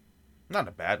 Not in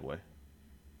a bad way.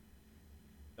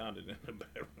 Sounded in a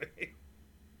bad way.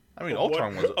 I mean,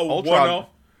 Ultron was Ultron.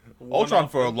 Ultron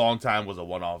for a long time was a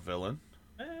one-off villain.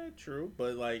 True,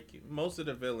 but like most of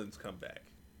the villains come back.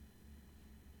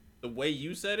 The way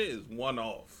you said it is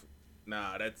one-off.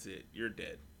 Nah, that's it. You're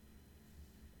dead.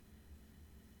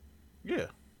 Yeah.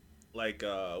 Like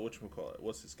whatchamacallit?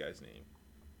 What's this guy's name?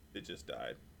 That just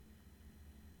died.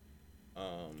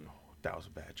 That was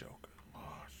a bad joke.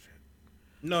 Oh shit.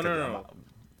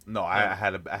 No. I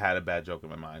had a bad joke in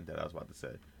my mind that I was about to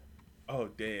say. Oh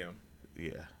damn.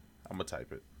 Yeah, I'm gonna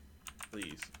type it.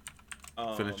 Please.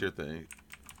 Finish your thing.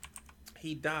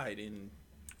 He died in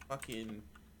fucking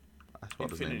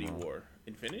Infinity War.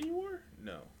 Infinity War?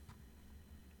 No.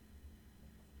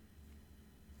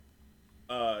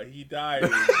 He died.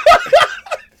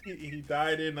 He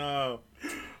died in Oh,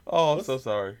 I'm so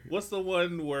sorry. What's the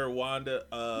one where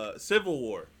Wanda? Civil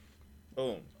War.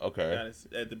 Boom. Okay.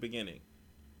 At the beginning.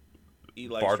 He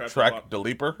like Bartrek the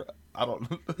Leaper. I don't.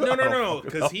 No.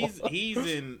 Because he's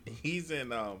in.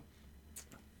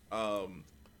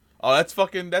 Oh, that's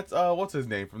what's his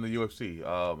name from the UFC?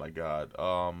 Oh my god.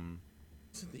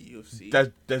 It's in the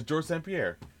UFC. That's George St.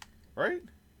 Pierre, right?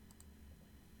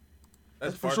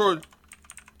 That's for sure.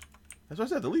 That's what I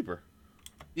said. The Leaper.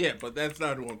 Yeah, but that's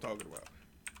not who I'm talking about.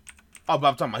 Oh, but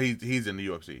I'm talking about he's in the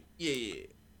UFC. Yeah.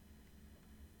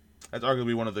 That's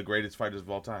arguably one of the greatest fighters of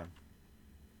all time.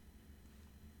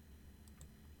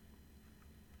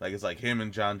 Like it's like him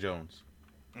and John Jones.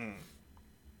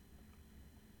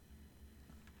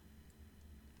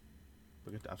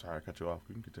 I'm sorry, I cut you off.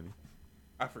 You can continue.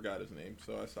 I forgot his name,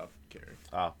 so I stopped caring.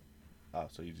 Oh,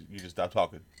 so you just stopped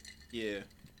talking. Yeah.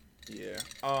 Yeah.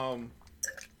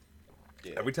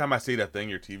 Every time I see that thing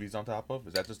your TV's on top of,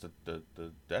 is that just the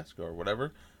desk or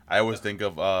whatever? I always think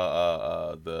of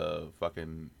the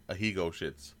fucking Ahigo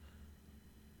shits.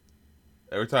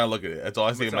 Every time I look at it, that's all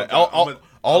I see.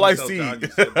 All I see.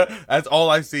 That's all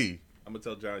I see. I'm gonna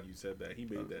tell John you said that. He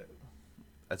made that.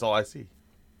 That's all I see.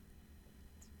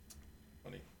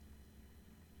 Funny.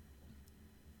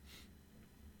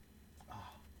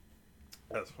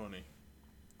 That's funny.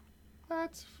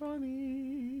 That's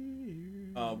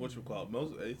funny. What you call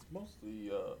it? It's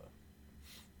mostly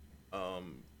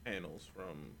panels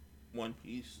from One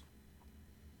Piece.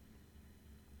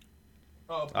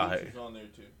 Bleach is on there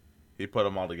too. He put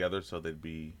them all together so they'd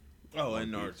be. Oh,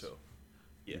 and Naruto.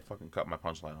 Yeah. You fucking cut my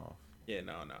punchline off. Yeah,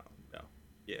 no.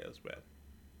 Yeah, it was bad.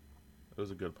 It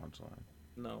was a good punchline.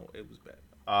 No, it was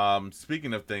bad.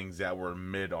 Speaking of things that were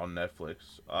mid on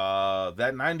Netflix,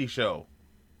 that 90s show.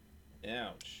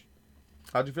 Ouch.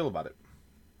 How'd you feel about it?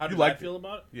 How did I feel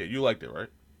about it? Yeah, you liked it, right?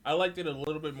 I liked it a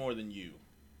little bit more than you.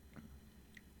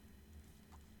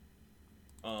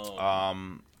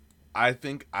 I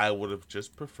think I would have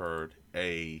just preferred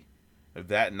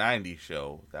that 90s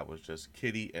show that was just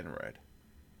Kitty and Red.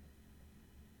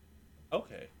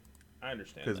 Okay. I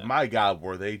understand Because that. my God,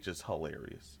 were they just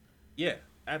hilarious. Yeah,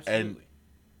 absolutely.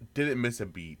 Didn't miss a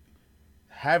beat.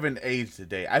 Haven't aged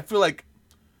today. I feel like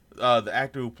the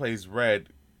actor who plays Red,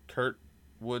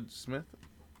 Kurtwood Smith,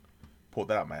 pulled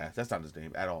that out my ass. That's not his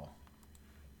name at all.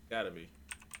 Gotta be.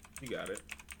 You got it.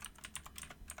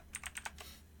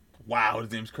 Wow,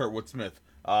 his name's Kurtwood Smith.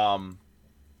 I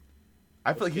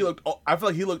feel like he looked. I feel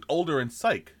like he looked older in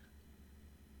Psych.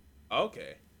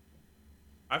 Okay.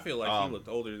 I feel like he looked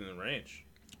older than Ranch.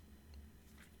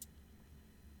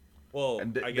 Well,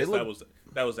 I guess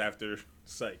that was after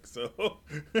Psych, so.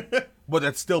 But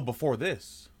that's still before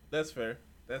this. That's fair.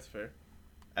 That's fair.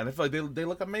 And I feel like they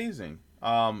look amazing.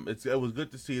 It was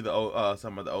good to see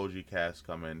some of the OG cast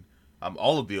come in.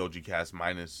 All of the OG cast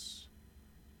minus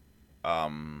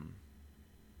Hyde.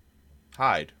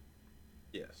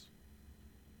 Yes.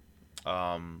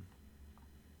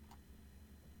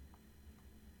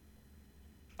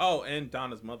 Oh, and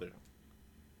Donna's mother.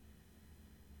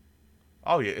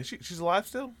 Oh yeah, she's alive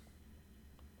still?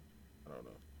 I don't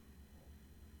know.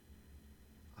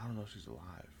 I don't know if she's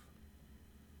alive.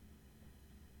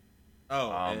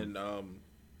 Oh, and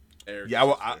Eric's yeah,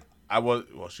 sister. I was.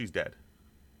 Well, she's dead.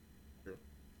 True.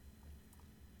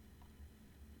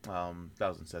 That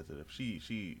was insensitive.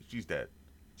 She's dead.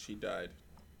 She died.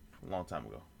 A long time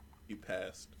ago. You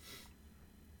passed.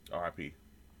 R.I.P.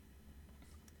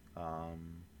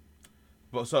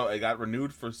 But so it got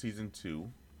renewed for season 2.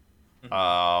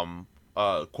 Mm-hmm.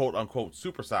 Quote unquote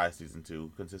supersized season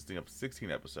 2, consisting of 16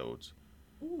 episodes.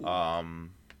 Ooh.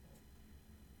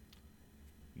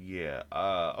 Yeah.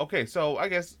 Okay, so I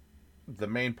guess the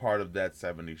main part of that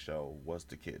 70s show was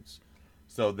the kids.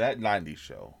 So that 90s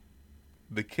show,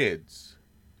 the kids,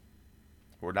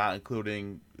 we're not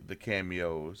including the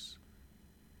cameos.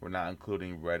 We're not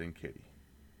including Red and Kitty.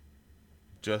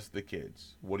 Just the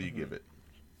kids. What do you give it?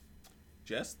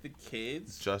 Just the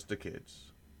kids? Just the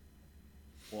kids.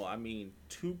 Well, I mean,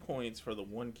 2 points for the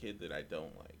one kid that I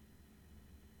don't like.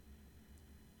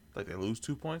 Like they lose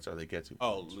 2 points or they get 2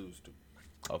 points? Oh, lose 2.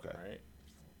 Okay.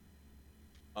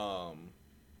 All right.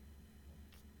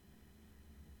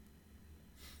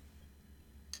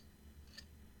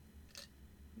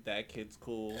 That kid's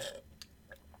cool.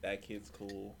 That kid's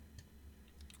cool.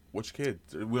 Which kid?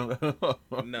 No.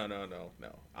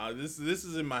 This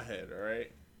is in my head, all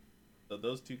right? So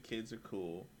those 2 kids are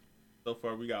cool. So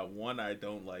far, we got one I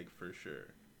don't like for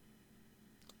sure.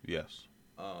 Yes.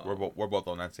 We're both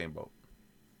on that same boat.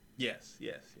 Yes.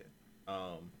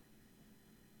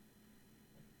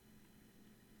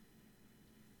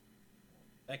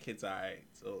 That kid's alright.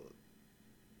 So,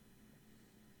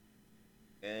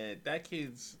 and that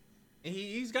kid's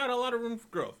he's got a lot of room for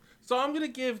growth. So I'm gonna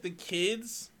give the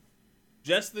kids,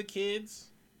 just the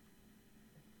kids,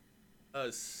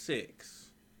 a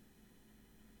 6.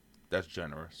 That's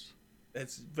generous.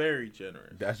 That's very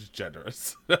generous. That's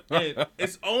generous. And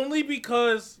it's only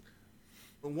because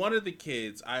one of the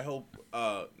kids, I hope,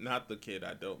 not the kid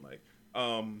I don't like,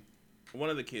 one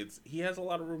of the kids, he has a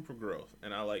lot of room for growth,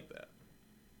 and I like that.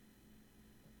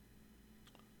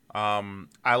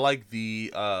 I like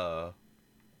the I'm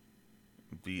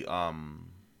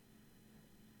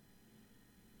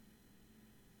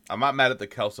not mad at the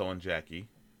Kelso and Jackie.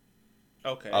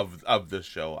 Okay. Of this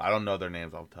show. I don't know their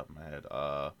names off the top of my head.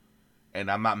 And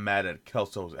I'm not mad at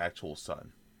Kelso's actual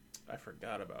son. I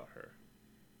forgot about her.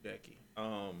 Jackie.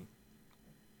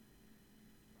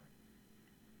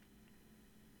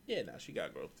 Yeah, nah, she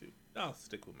got growth too. I'll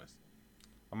stick with my son.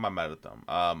 I'm not mad at them.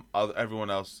 Everyone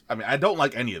else. I mean, I don't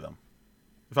like any of them.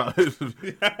 But I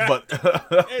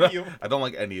don't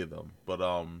like any of them. But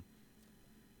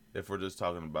if we're just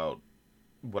talking about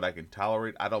what I can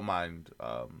tolerate, I don't mind.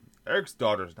 Eric's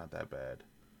daughter's not that bad.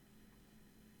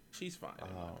 She's fine.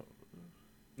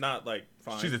 Not like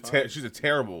fine. She's a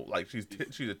terrible she's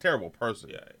a terrible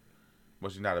person. Yeah.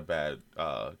 But she's not a bad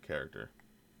character.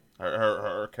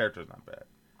 Her character's not bad.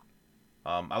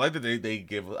 I like that they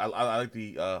give. I like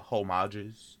the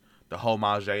homages. I'm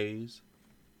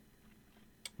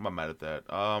not mad at that.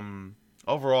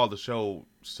 Overall, the show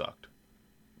sucked.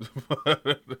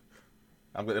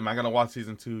 Am I gonna watch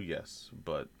season 2? Yes,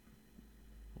 but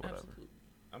whatever. Absolutely.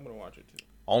 I'm gonna watch it too.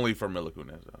 Only for Mila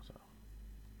Kunis, though. So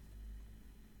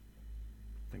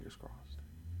fingers crossed.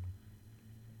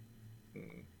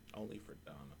 Only for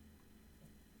Donna.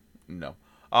 No.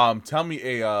 Tell me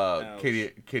a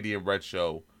Kitty and Red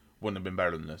show wouldn't have been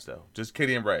better than this though. Just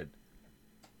Kitty and Red.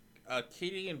 A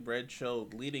Kitty and Red show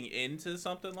leading into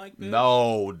something like this?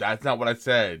 No, that's not what I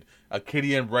said. A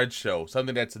Kitty and Red show,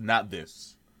 something that's not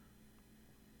this.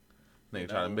 Now you're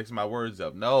trying to mix my words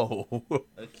up. No.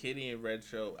 A Kitty and Red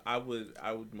show. I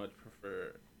would much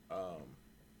prefer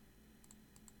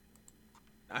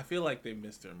I feel like they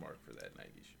missed their mark for that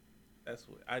 '90s show.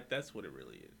 That's what it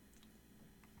really is.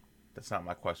 That's not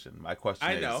my question. My question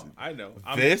I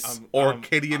is know.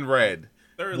 Kitty in Red.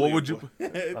 What would you?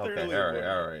 Okay, all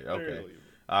right. Okay,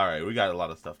 all right. We got a lot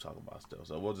of stuff to talk about still,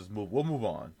 so we'll just move. We'll move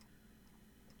on.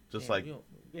 Just an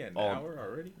hour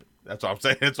already. That's what I'm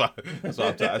saying. That's why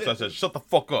I said, shut the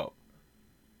fuck up.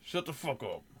 Shut the fuck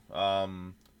up.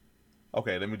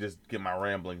 Okay, let me just get my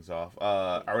ramblings off.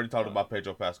 I already talked about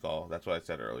Pedro Pascal. That's what I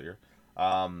said earlier.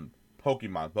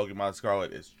 Pokemon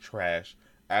Scarlet is trash.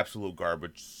 Absolute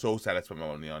garbage. So sad I spent my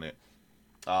money on it.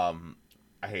 I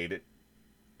hate it.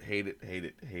 Hate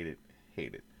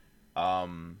it.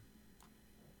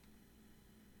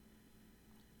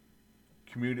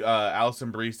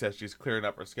 Alison Brie says she's clearing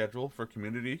up her schedule for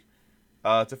Community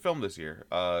to film this year.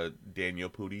 Daniel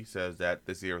Pudi says that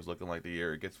this year is looking like the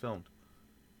year it gets filmed.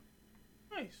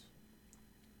 Nice.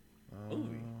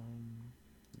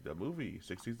 The movie.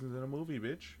 6 seasons in a movie,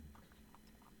 bitch.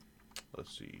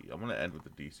 Let's see. I'm going to end with the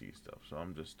DC stuff. So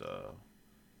I'm just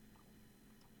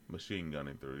machine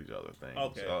gunning through these other things.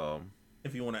 Okay.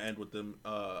 If you want to end with the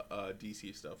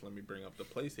DC stuff, let me bring up the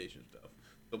PlayStation stuff.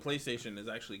 The PlayStation is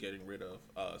actually getting rid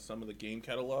of some of the game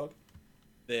catalog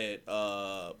that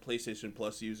PlayStation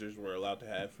Plus users were allowed to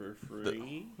have for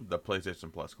free. The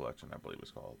PlayStation Plus collection, I believe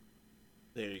it's called.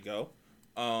 There you go.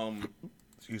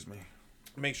 Excuse me.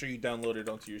 Make sure you download it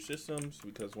onto your systems,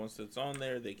 because once it's on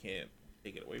there, they can't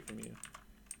take it away from you.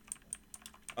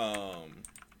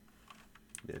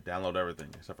 Yeah, download everything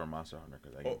except for Monster Hunter,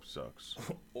 because that game sucks.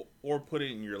 Or put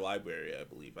it in your library, I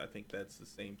believe. I think that's the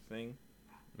same thing.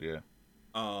 Yeah.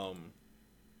 I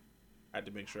had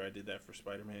to make sure I did that for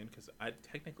Spider-Man, because I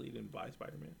technically didn't buy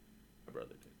Spider-Man. My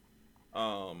brother did.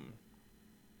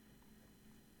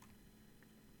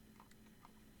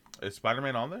 Is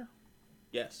Spider-Man on there?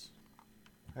 Yes.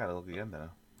 I gotta look again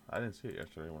now. I didn't see it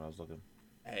yesterday when I was looking.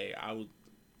 Hey, I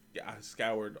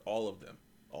scoured all of them,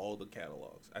 all the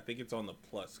catalogs. I think it's on the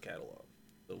Plus catalog.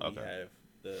 So we have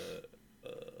the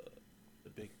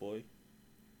big boy.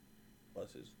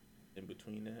 Plus is in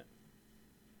between that.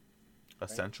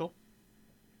 Essential?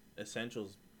 Right?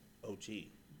 Essential's OG.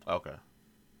 Okay.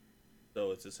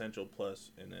 So it's Essential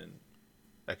Plus and then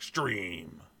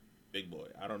Extreme. Big boy.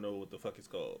 I don't know what the fuck it's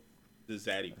called. The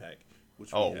Zaddy pack. Which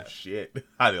shit.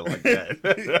 I didn't like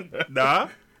that.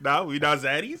 Nah, we not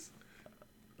Zaddies?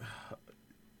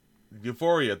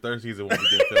 Euphoria third season will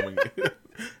begin filming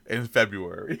in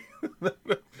February.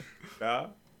 Nah.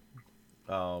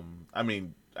 I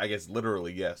mean, I guess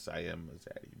literally yes, I am a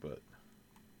zaddy, but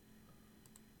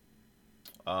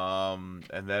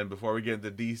and then before we get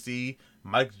into DC,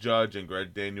 Mike Judge and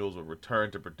Greg Daniels will return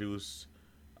to produce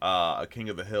a King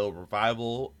of the Hill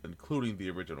revival, including the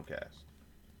original cast.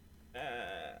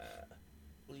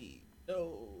 Please,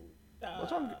 no.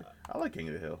 I like King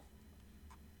of the Hill.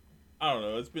 I don't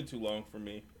know. It's been too long for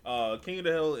me. King of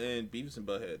the Hill and Beavis and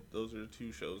Butthead. Those are the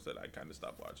two shows that I kind of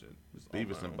stopped watching.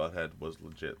 Beavis and Butthead was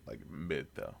legit, like, mid,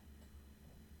 though.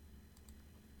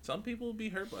 Some people will be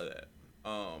hurt by that.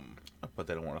 But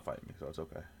they don't want to fight me, so it's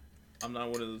okay. I'm not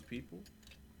one of those people.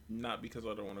 Not because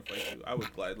I don't want to fight you. I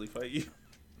would gladly fight you.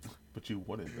 But you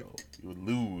wouldn't, though. You would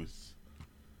lose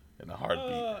in a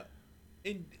heartbeat.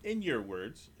 In your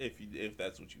words, if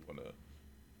that's what you want to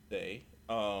say.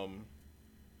 All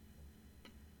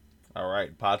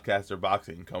right, podcaster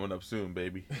boxing coming up soon,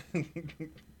 baby.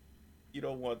 You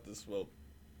don't want the smoke.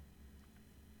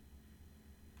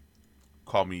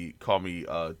 Call me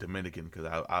Dominican, because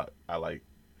I like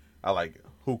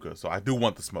hookah, so I do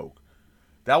want the smoke.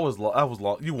 That was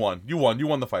long. You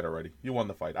won the fight already. You won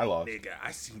the fight. I lost. Nigga,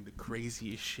 I seen the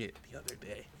craziest shit the other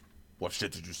day. What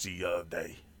shit did you see the other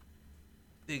day?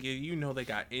 Nigga, you know they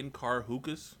got in-car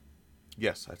hookahs?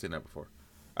 Yes, I've seen that before.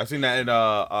 I've seen that in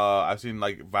I've seen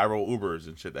like viral Ubers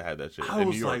and shit that had that shit. I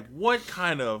was like, what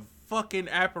kind of fucking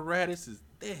apparatus is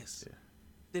this? Yeah.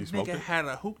 The nigga had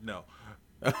a hookah. No.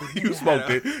 You smoked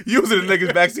it. You was in the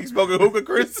nigga's backseat smoking hookah,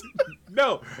 Chris?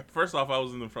 No. First off, I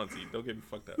was in the front seat. Don't get me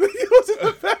fucked up. You was in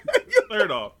the back.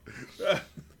 Third off.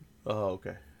 Oh,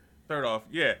 okay. Third off,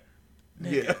 yeah.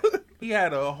 Nigga, yeah. He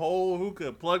had a whole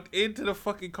hookah plugged into the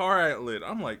fucking car outlet.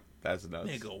 I'm like, that's nuts.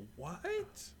 Nigga,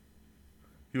 what?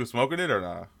 He was smoking it or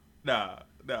nah? Nah.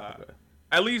 Okay.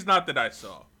 At least not that I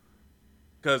saw.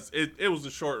 Because it was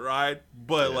a short ride,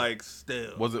 but like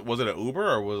still. Was it an Uber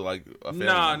or was it like a family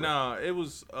member? Nah. It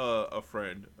was a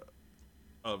friend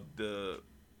of the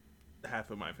half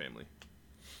of my family.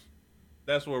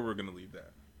 That's where we're gonna leave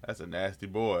that. That's a nasty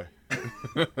boy.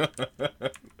 Yeah.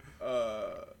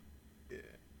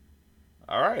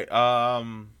 All right.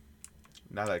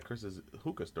 now that Chris's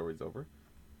hookah story's over,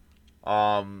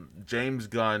 James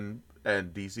Gunn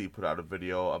and DC put out a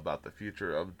video about the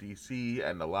future of DC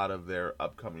and a lot of their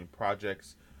upcoming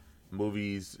projects,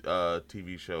 movies,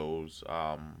 TV shows,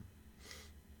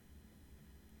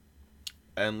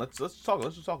 and let's just talk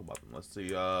about them. Let's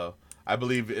see. I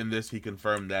believe in this he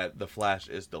confirmed that The Flash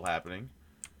is still happening.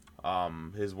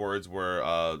 His words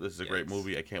were, "This is a great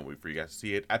movie. I can't wait for you guys to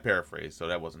see it." I paraphrased, so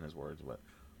that wasn't his words, but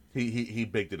he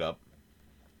baked it up.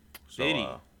 So, Did he?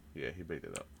 Yeah, he baked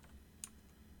it up.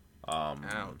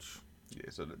 Ouch. Yeah,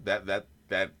 so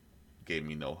that gave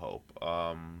me no hope.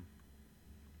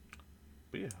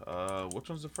 But yeah, which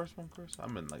one's the first one, Chris?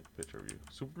 I'm in like picture review.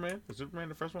 Superman? Is Superman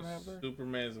the first one to have there?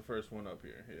 Superman's the first one up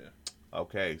here. Yeah.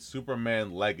 Okay,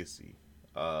 Superman Legacy.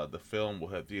 The film will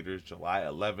hit theaters July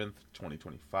 11th,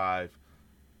 2025,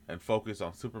 and focus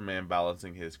on Superman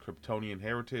balancing his Kryptonian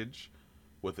heritage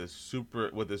with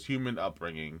his human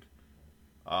upbringing.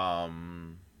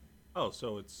 Oh,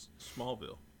 so it's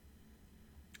Smallville.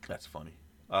 That's funny.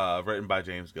 Written by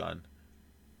James Gunn.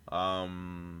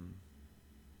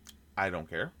 I don't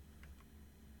care.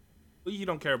 Well, you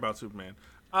don't care about Superman.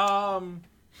 I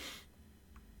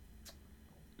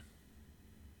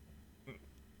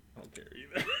don't care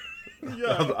either.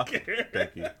 Yeah, I don't care.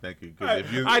 Thank you.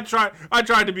 Good. I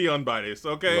tried to be unbiased.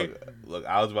 Okay. Look,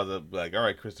 I was about to be like, all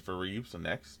right, Christopher Reeves, so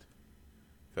next,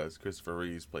 because Christopher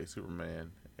Reeves plays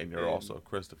Superman, and you're also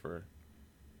Christopher.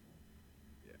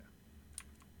 Yeah.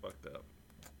 Fucked up.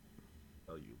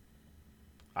 Tell you.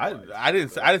 I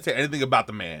didn't say anything about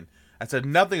the man. I said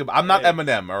nothing about. I'm not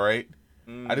Eminem, all right.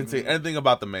 I didn't say anything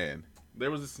about the man.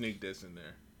 There was a sneak diss in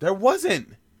there. There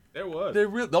wasn't. There was.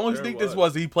 The only sneak diss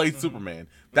was he played Superman.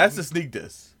 That's the sneak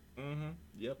diss. Mm-hmm.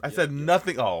 Yep. I said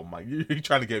nothing. Oh my! You're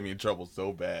trying to get me in trouble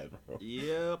so bad, bro.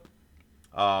 Yep.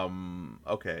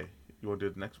 Okay. You want to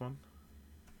do the next one?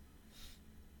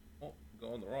 Oh,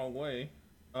 going the wrong way.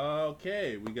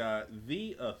 Okay, we got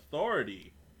The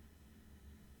Authority.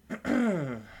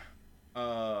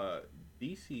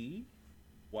 DC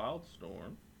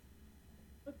Wildstorm.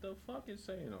 What the fuck is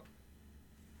saying?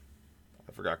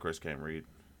 I forgot Chris can't read.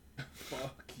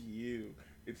 Fuck you.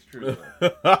 It's true.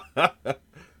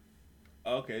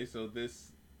 Okay, so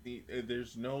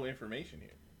there's no information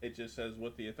here. It just says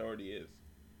what The Authority is.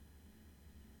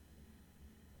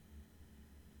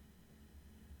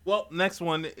 Well, next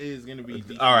one is going to be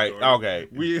DC all right, Authority.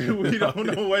 okay. We don't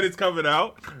know when it's coming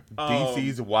out.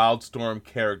 DC's Wildstorm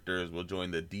characters will join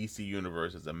the DC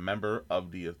universe as a member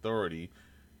of the Authority.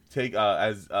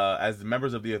 As the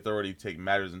members of the Authority take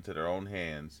matters into their own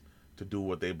hands to do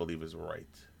what they believe is right.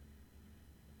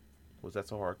 Was that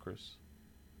so hard, Chris?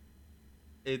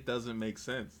 It doesn't make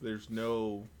sense. There's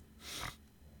no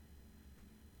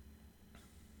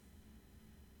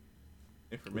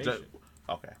information.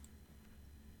 Okay.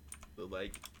 So,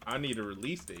 like, I need a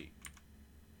release date.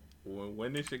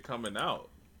 When is it coming out?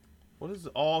 What is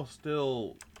all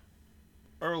still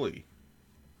early?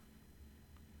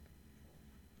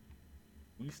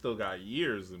 We still got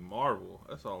years in Marvel.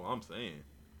 That's all I'm saying.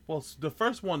 Well, the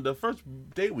first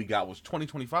date we got was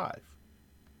 2025.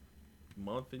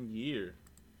 Month and year.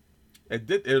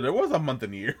 There was a month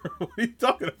and year. What are you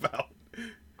talking about?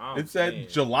 It said saying.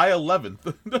 July 11th,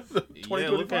 2025. Yeah,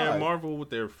 look at Marvel with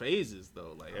their phases,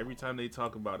 though. Like, every time they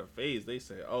talk about a phase, they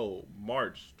say, oh,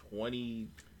 March 20...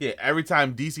 Yeah, every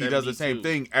time DC 72. does the same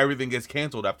thing, everything gets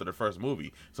canceled after the first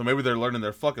movie. So maybe they're learning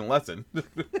their fucking lesson.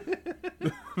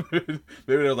 Maybe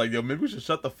they're like, yo, maybe we should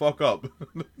shut the fuck up.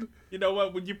 You know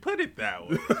what? When you put it that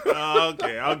way,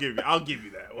 okay, I'll give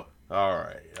you that one. All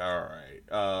right.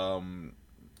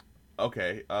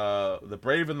 Okay. The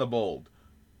Brave and the Bold.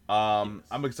 Yes.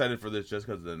 I'm excited for this just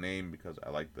because of the name, because I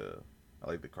like the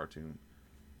cartoon.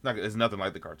 It's nothing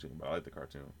like the cartoon, but I like the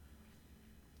cartoon.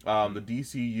 The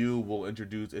DCU will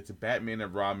introduce its Batman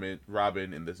and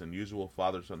Robin in this unusual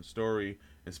father-son story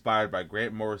inspired by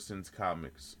Grant Morrison's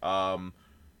comics.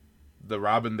 The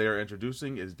Robin they're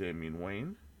introducing is Damian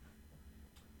Wayne.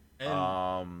 And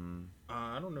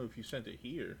I don't know if you sent it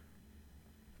here.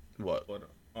 What? But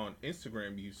on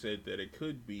Instagram you said that it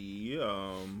could be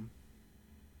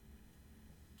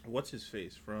what's his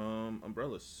face from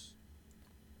Umbrellas?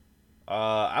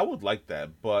 I would like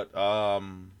that, but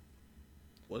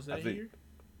Was that here?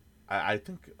 I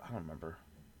think I don't remember.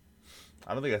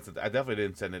 I don't think I sent. I definitely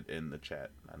didn't send it in the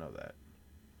chat. I know that.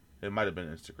 It might have been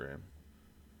Instagram.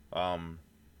 I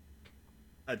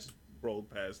just rolled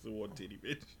past the one titty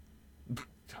bitch.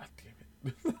 God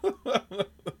damn it.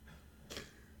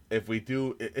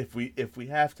 If we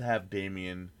have to have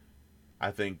Damian,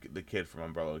 I think the kid from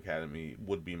Umbrella Academy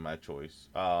would be my choice.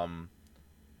 I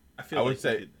would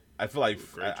say I feel like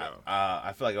Great job.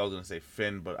 I feel like I was gonna say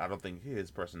Finn, but I don't think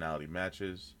his personality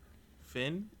matches.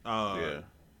 Finn. Yeah.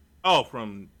 Oh,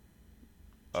 from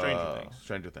Stranger Things.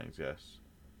 Stranger Things, yes.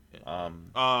 Yeah.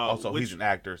 Also, he's an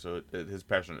actor, so his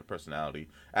personality,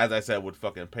 as I said with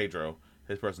fucking Pedro,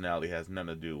 his personality has nothing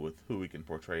to do with who he can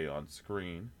portray on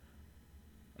screen.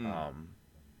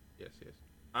 Yes.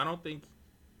 I don't think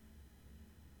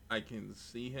I can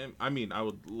see him. I mean, I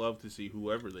would love to see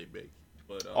whoever they pick.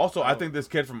 But also, I think this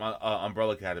kid from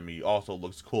Umbrella Academy also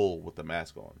looks cool with the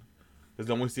mask on. Because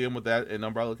don't we see him with that in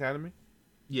Umbrella Academy?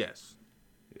 Yes.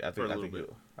 Yeah, I think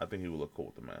he would look cool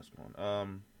with the mask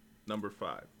on. Number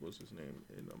 5 was his name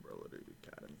in Umbrella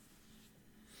Academy.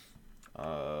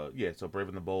 Yeah, so Brave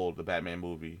and the Bold, the Batman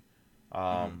movie.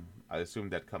 I assume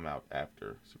that come out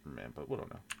after Superman, but we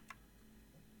don't know.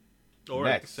 Or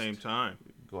Next. at the same time.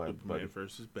 Go ahead, Superman buddy.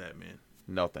 versus Batman.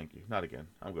 No, thank you. Not again.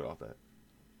 I'm good off that.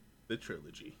 The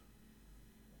trilogy.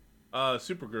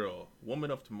 Supergirl, Woman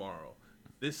of Tomorrow.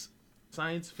 This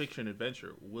science fiction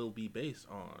adventure will be based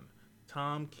on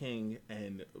Tom King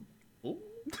and...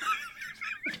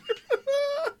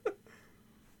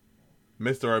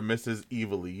 Mr. or Mrs.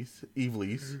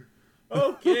 Evilise.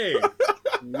 Okay.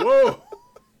 Whoa.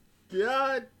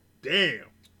 God damn.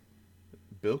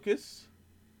 Bilkis?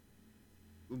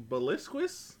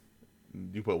 Belisquis?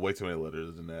 You put way too many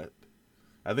letters in that.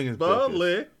 I think it's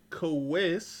Bilkis.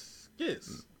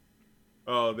 Belisquis.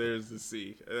 Oh, there's the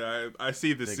C. I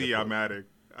see the C. I'm adding.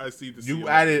 I see the C. You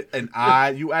added an I.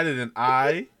 You added an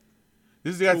I.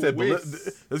 This guy said.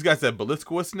 This guy said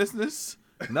Belisquisness.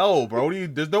 No, bro.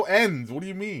 There's no ends. What do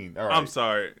you mean? All right. I'm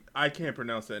sorry. I can't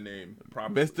pronounce that name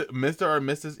properly. Mr. or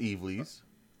Mrs. Evilise.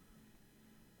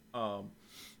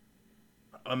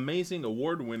 Amazing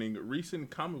award-winning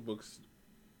recent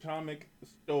comic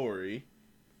story,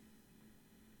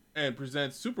 and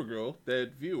presents Supergirl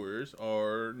that viewers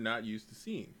are not used to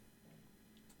seeing.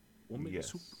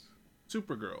 Yes.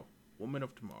 Supergirl, Woman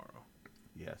of Tomorrow.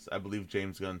 Yes, I believe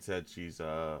James Gunn said she's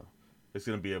it's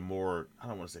gonna be a more, I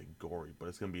don't want to say gory, but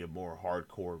it's gonna be a more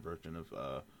hardcore version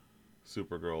of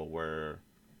Supergirl, where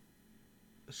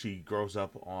she grows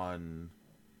up on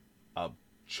a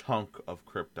chunk of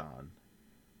Krypton.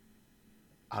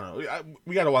 I don't know.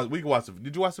 We gotta watch. We can watch.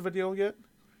 Did you watch the video yet?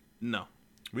 No.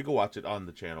 We can watch it on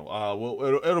the channel.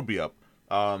 Well, it'll be up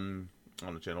on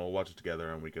the channel. We'll watch it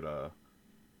together, and we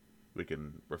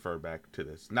can refer back to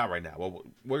this. Not right now. Well,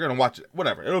 we're gonna watch it.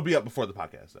 Whatever. It'll be up before the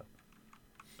podcast, though.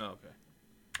 Okay.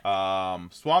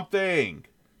 Swamp Thing.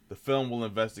 The film will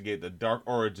investigate the dark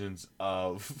origins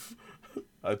of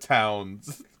a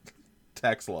town's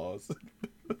tax laws.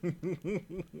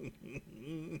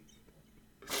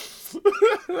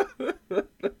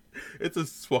 It's a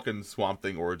fucking Swamp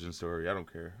Thing origin story. I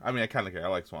don't care. I mean, I kind of care. I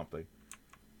like Swamp Thing.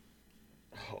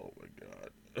 Oh my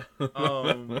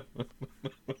god.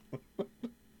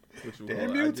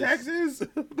 Damn you, Texas!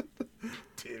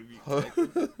 Damn you,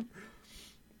 Texas!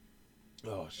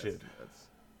 Oh shit,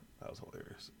 that was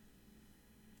hilarious.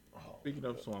 Speaking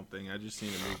of Swamp Thing, I just seen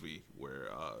a movie where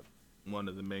one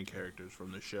of the main characters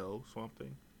from the show Swamp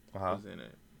Thing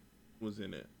was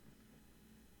in it,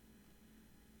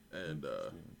 and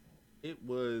it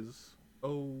was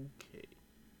okay.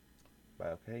 By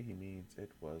okay, he means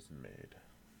it was mid.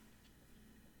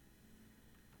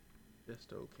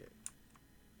 Just okay.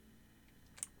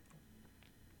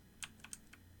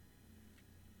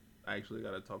 I actually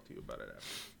gotta talk to you about it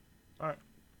after. Alright.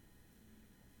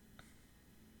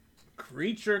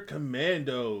 Creature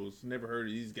Commandos. Never heard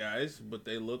of these guys, but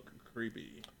they look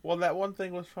creepy. Well, that one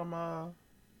thing was from oh,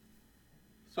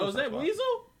 is that Squad.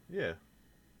 Weasel? Yeah.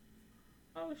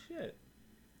 Oh shit.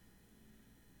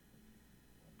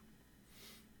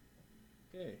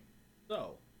 Okay.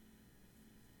 So,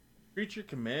 Creature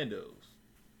Commandos.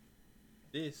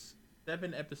 This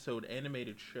 7-episode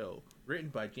animated show written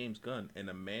by James Gunn and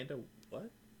Amanda...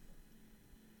 What?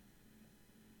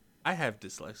 I have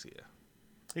dyslexia.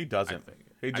 He doesn't.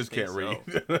 He just can't read.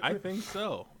 I think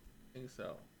so.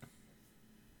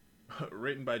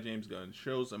 Written by James Gunn,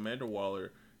 shows Amanda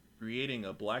Waller creating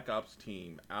a Black Ops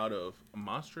team out of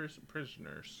monstrous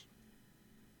prisoners.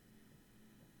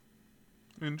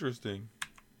 Interesting.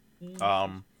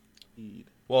 Indeed.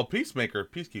 Well,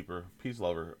 Peacekeeper, Peace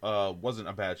Lover, wasn't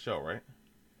a bad show, right?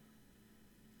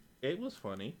 It was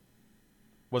funny.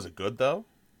 Was it good though?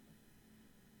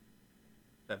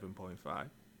 7.5.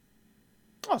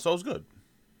 Oh, so it was good.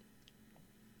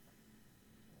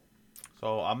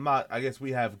 So I'm not. I guess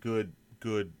we have a good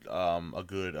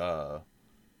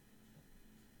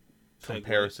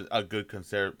comparison, a good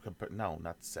no,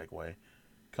 not segue,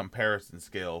 comparison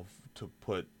scale to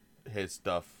put his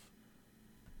stuff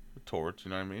towards.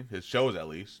 You know what I mean? His shows, at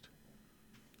least.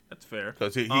 That's fair.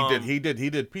 Because he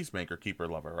did Peacemaker, Keeper,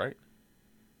 Lover, right?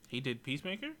 He did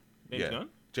Peacemaker. James Gunn?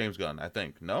 James Gunn, I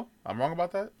think. No, I'm wrong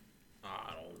about that.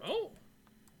 I don't know.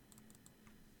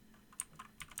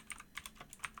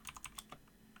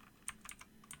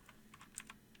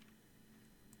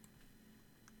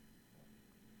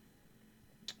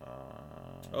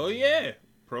 Oh yeah,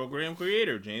 program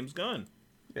creator James Gunn.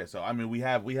 Yeah, so I mean we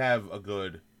have a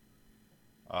good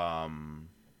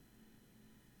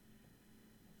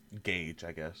gauge,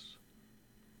 I guess.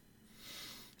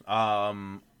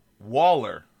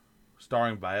 Waller,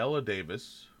 starring Viola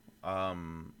Davis,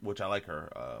 which I like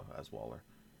her as Waller.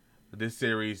 This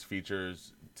series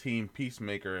features Team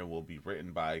Peacemaker and will be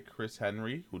written by Chris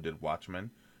Henry, who did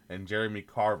Watchmen, and Jeremy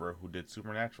Carver, who did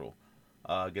Supernatural.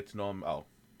 Get to know him. Oh,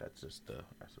 that's just okay.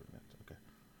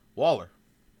 Waller.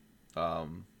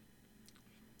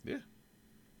 Yeah.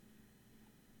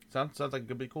 Sounds like it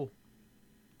could be cool.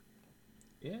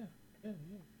 Yeah.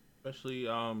 Especially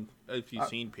if you've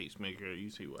seen Peacemaker, you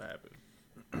see what happened.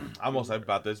 I'm most hyped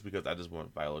about this because I just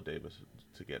want Viola Davis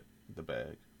to get the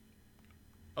bag.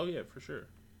 Oh yeah, for sure.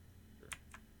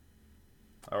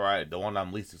 All right, the one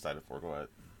I'm least excited for. Go ahead.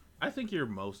 I think you're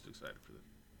most excited for this.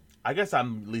 I guess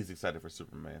I'm least excited for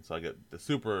Superman, so I get the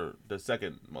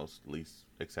second most least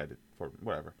excited for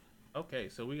whatever. Okay,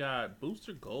 so we got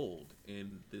Booster Gold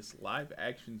in this live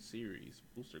action series.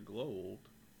 Booster Gold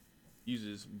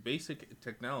uses basic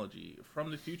technology from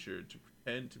the future to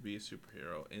pretend to be a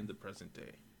superhero in the present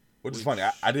day. Which is funny.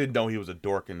 I didn't know he was a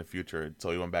dork in the future until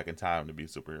he went back in time to be a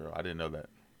superhero. I didn't know that.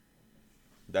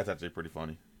 That's actually pretty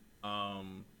funny.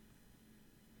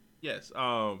 Yes,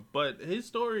 but his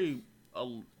story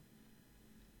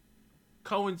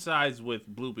coincides with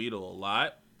Blue Beetle a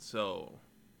lot, so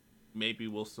maybe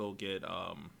we'll still get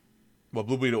Well,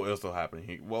 Blue Beetle is still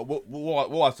happening. We'll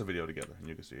watch the video together and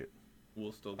you can see it.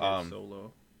 We'll still get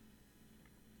Solo.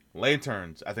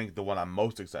 Lanterns, I think the one I'm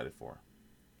most excited for.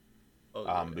 Oh,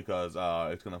 yeah. Because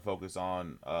it's going to focus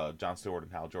on Jon Stewart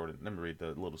and Hal Jordan. Let me read the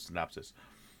little synopsis.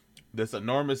 This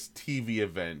enormous TV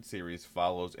event series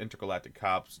follows intergalactic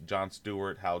cops Jon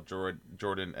Stewart, Hal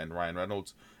Jordan, and Ryan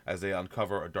Reynolds as they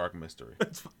uncover a dark mystery.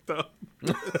 That's fucked up.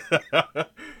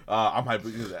 I'm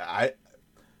hyped.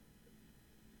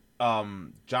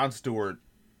 Jon Stewart,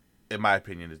 in my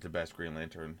opinion, is the best Green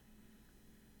Lantern.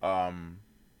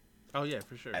 Oh yeah,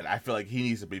 for sure. And I feel like he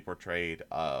needs to be portrayed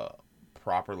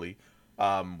properly.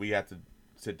 We have to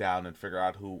sit down and figure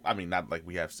out who. I mean, not like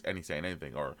we have any saying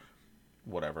anything or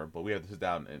whatever, but we have to sit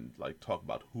down and like talk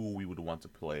about who we would want to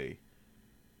play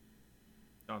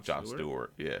Jon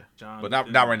Stewart. Yeah, but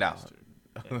not right now.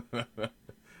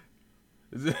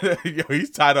 Yeah. Yo, he's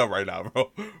tied up right now,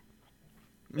 bro.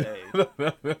 Hey,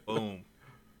 boom,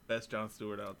 best Jon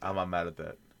Stewart out there. I'm not mad at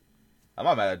that. I'm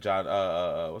not mad at John.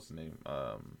 What's the name?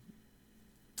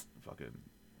 Fucking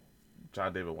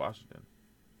John David Washington.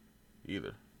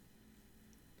 Either.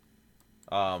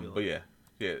 But yeah.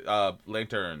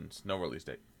 Lanterns, no release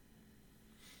date.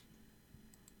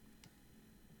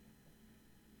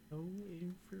 No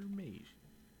information.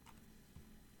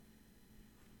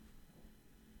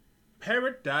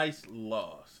 Paradise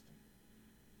Lost.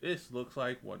 This looks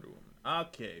like Wonder Woman.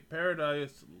 Okay,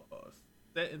 Paradise Lost.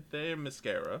 Set in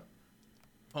Themyscira,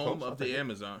 home Close, of the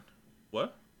Amazon.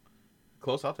 What?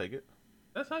 Close, I'll take it.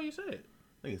 That's how you say it.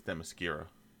 I think it's Themyscira.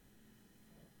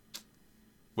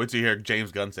 Wait till you hear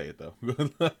James Gunn say it, though.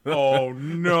 Oh,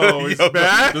 no. It's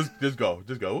bad? Just go.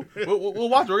 We'll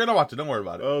watch it. We're going to watch it. Don't worry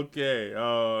about it. Okay.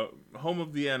 Home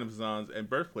of the Amazons and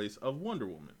birthplace of Wonder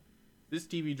Woman. This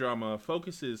TV drama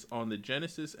focuses on the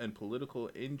genesis and political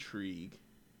intrigue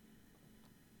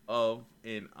of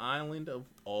an island of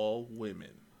all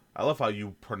women. I love how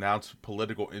you pronounce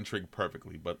political intrigue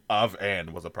perfectly, but of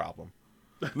and was a problem.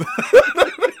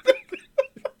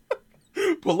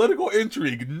 Political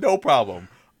intrigue, no problem.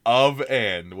 Of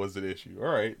and was an issue. All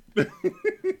right.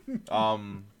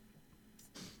 I'm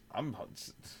the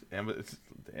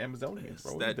Amazonians,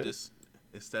 bro.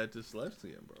 It's that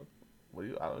dyslexia, bro.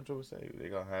 I don't know what to say. They're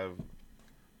gonna have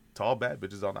tall bad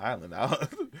bitches on the island.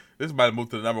 This might have moved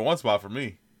to the number one spot for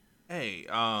me. Hey,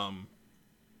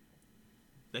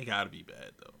 they gotta be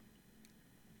bad though.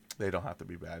 They don't have to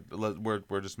be bad.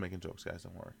 We're just making jokes, guys.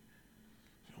 Don't worry.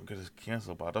 You don't get us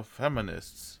canceled by the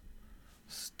feminists.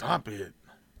 Stop it.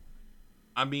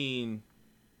 I mean,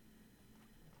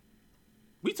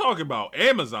 we talking about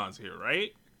Amazons here,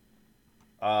 right?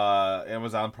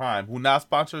 Amazon Prime, who now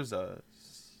sponsors us.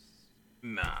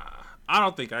 Nah, I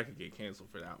don't think I could get canceled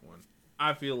for that one.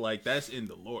 I feel like that's in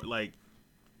the Lord. Like,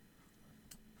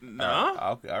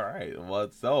 Nah. Okay, all right. Well,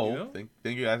 so You know? thank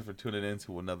you guys for tuning in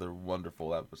to another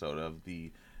wonderful episode of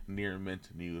the Near Mint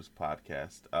News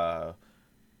podcast.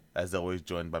 As always,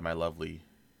 joined by my lovely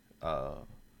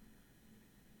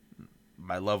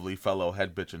fellow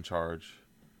head bitch in charge.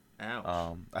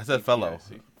 Ouch. I said fellow.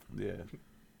 PPIC. Yeah.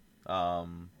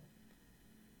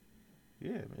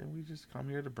 Yeah, man. We just come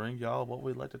here to bring y'all what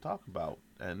we'd like to talk about,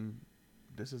 and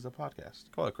this is a podcast.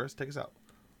 Go ahead, Chris. Take us out.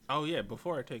 Oh yeah,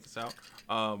 before I take us out,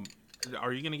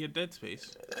 are you gonna get Dead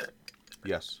Space?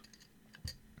 Yes.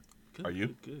 Good, Are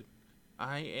you? Good.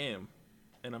 I am,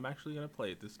 and I'm actually gonna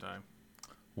play it this time.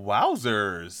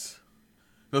 Wowzers.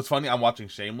 You know, it's funny. I'm watching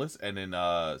Shameless, and in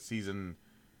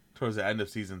towards the end of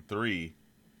season 3,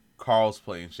 Carl's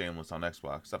playing Shameless on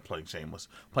Xbox. I'm playing Shameless,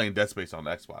 playing Dead Space on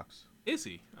Xbox. Is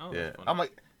he? Oh, Yeah, that's funny. I'm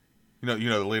like, the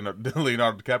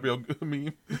Leonardo DiCaprio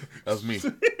meme. That was me.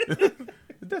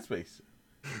 Dead Space.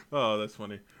 Oh, that's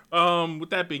funny. With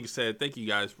that being said, thank you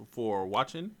guys for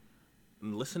watching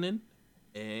and listening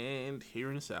and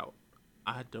hearing us out.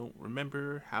 I don't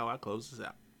remember how I close this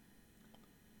out.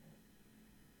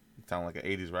 You sound like an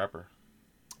 80s rapper.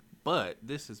 But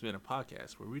this has been a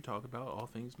podcast where we talk about all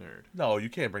things nerd. No, you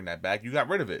can't bring that back. You got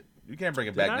rid of it. You can't bring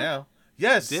it Did back I? now.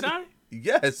 Yes. Did I?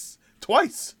 Yes.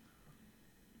 Twice.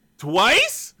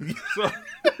 Twice? So,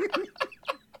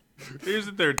 here's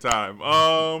the third time.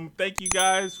 Thank you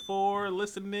guys for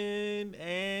listening,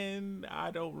 and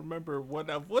I don't remember what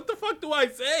the fuck do I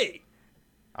say?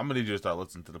 I'm gonna need you to start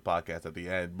listening to the podcast at the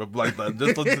end, but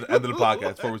just listen to the end of the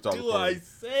podcast before we start What do I recording.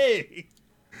 say?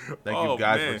 Thank Oh, you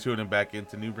guys man. for tuning back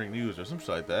into New Brink News or some shit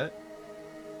like that.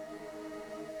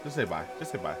 Just say bye.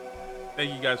 Just say bye.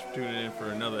 Thank you guys for tuning in for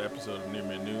another episode of Near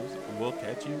Mint News. We'll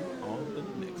catch you on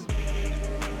the next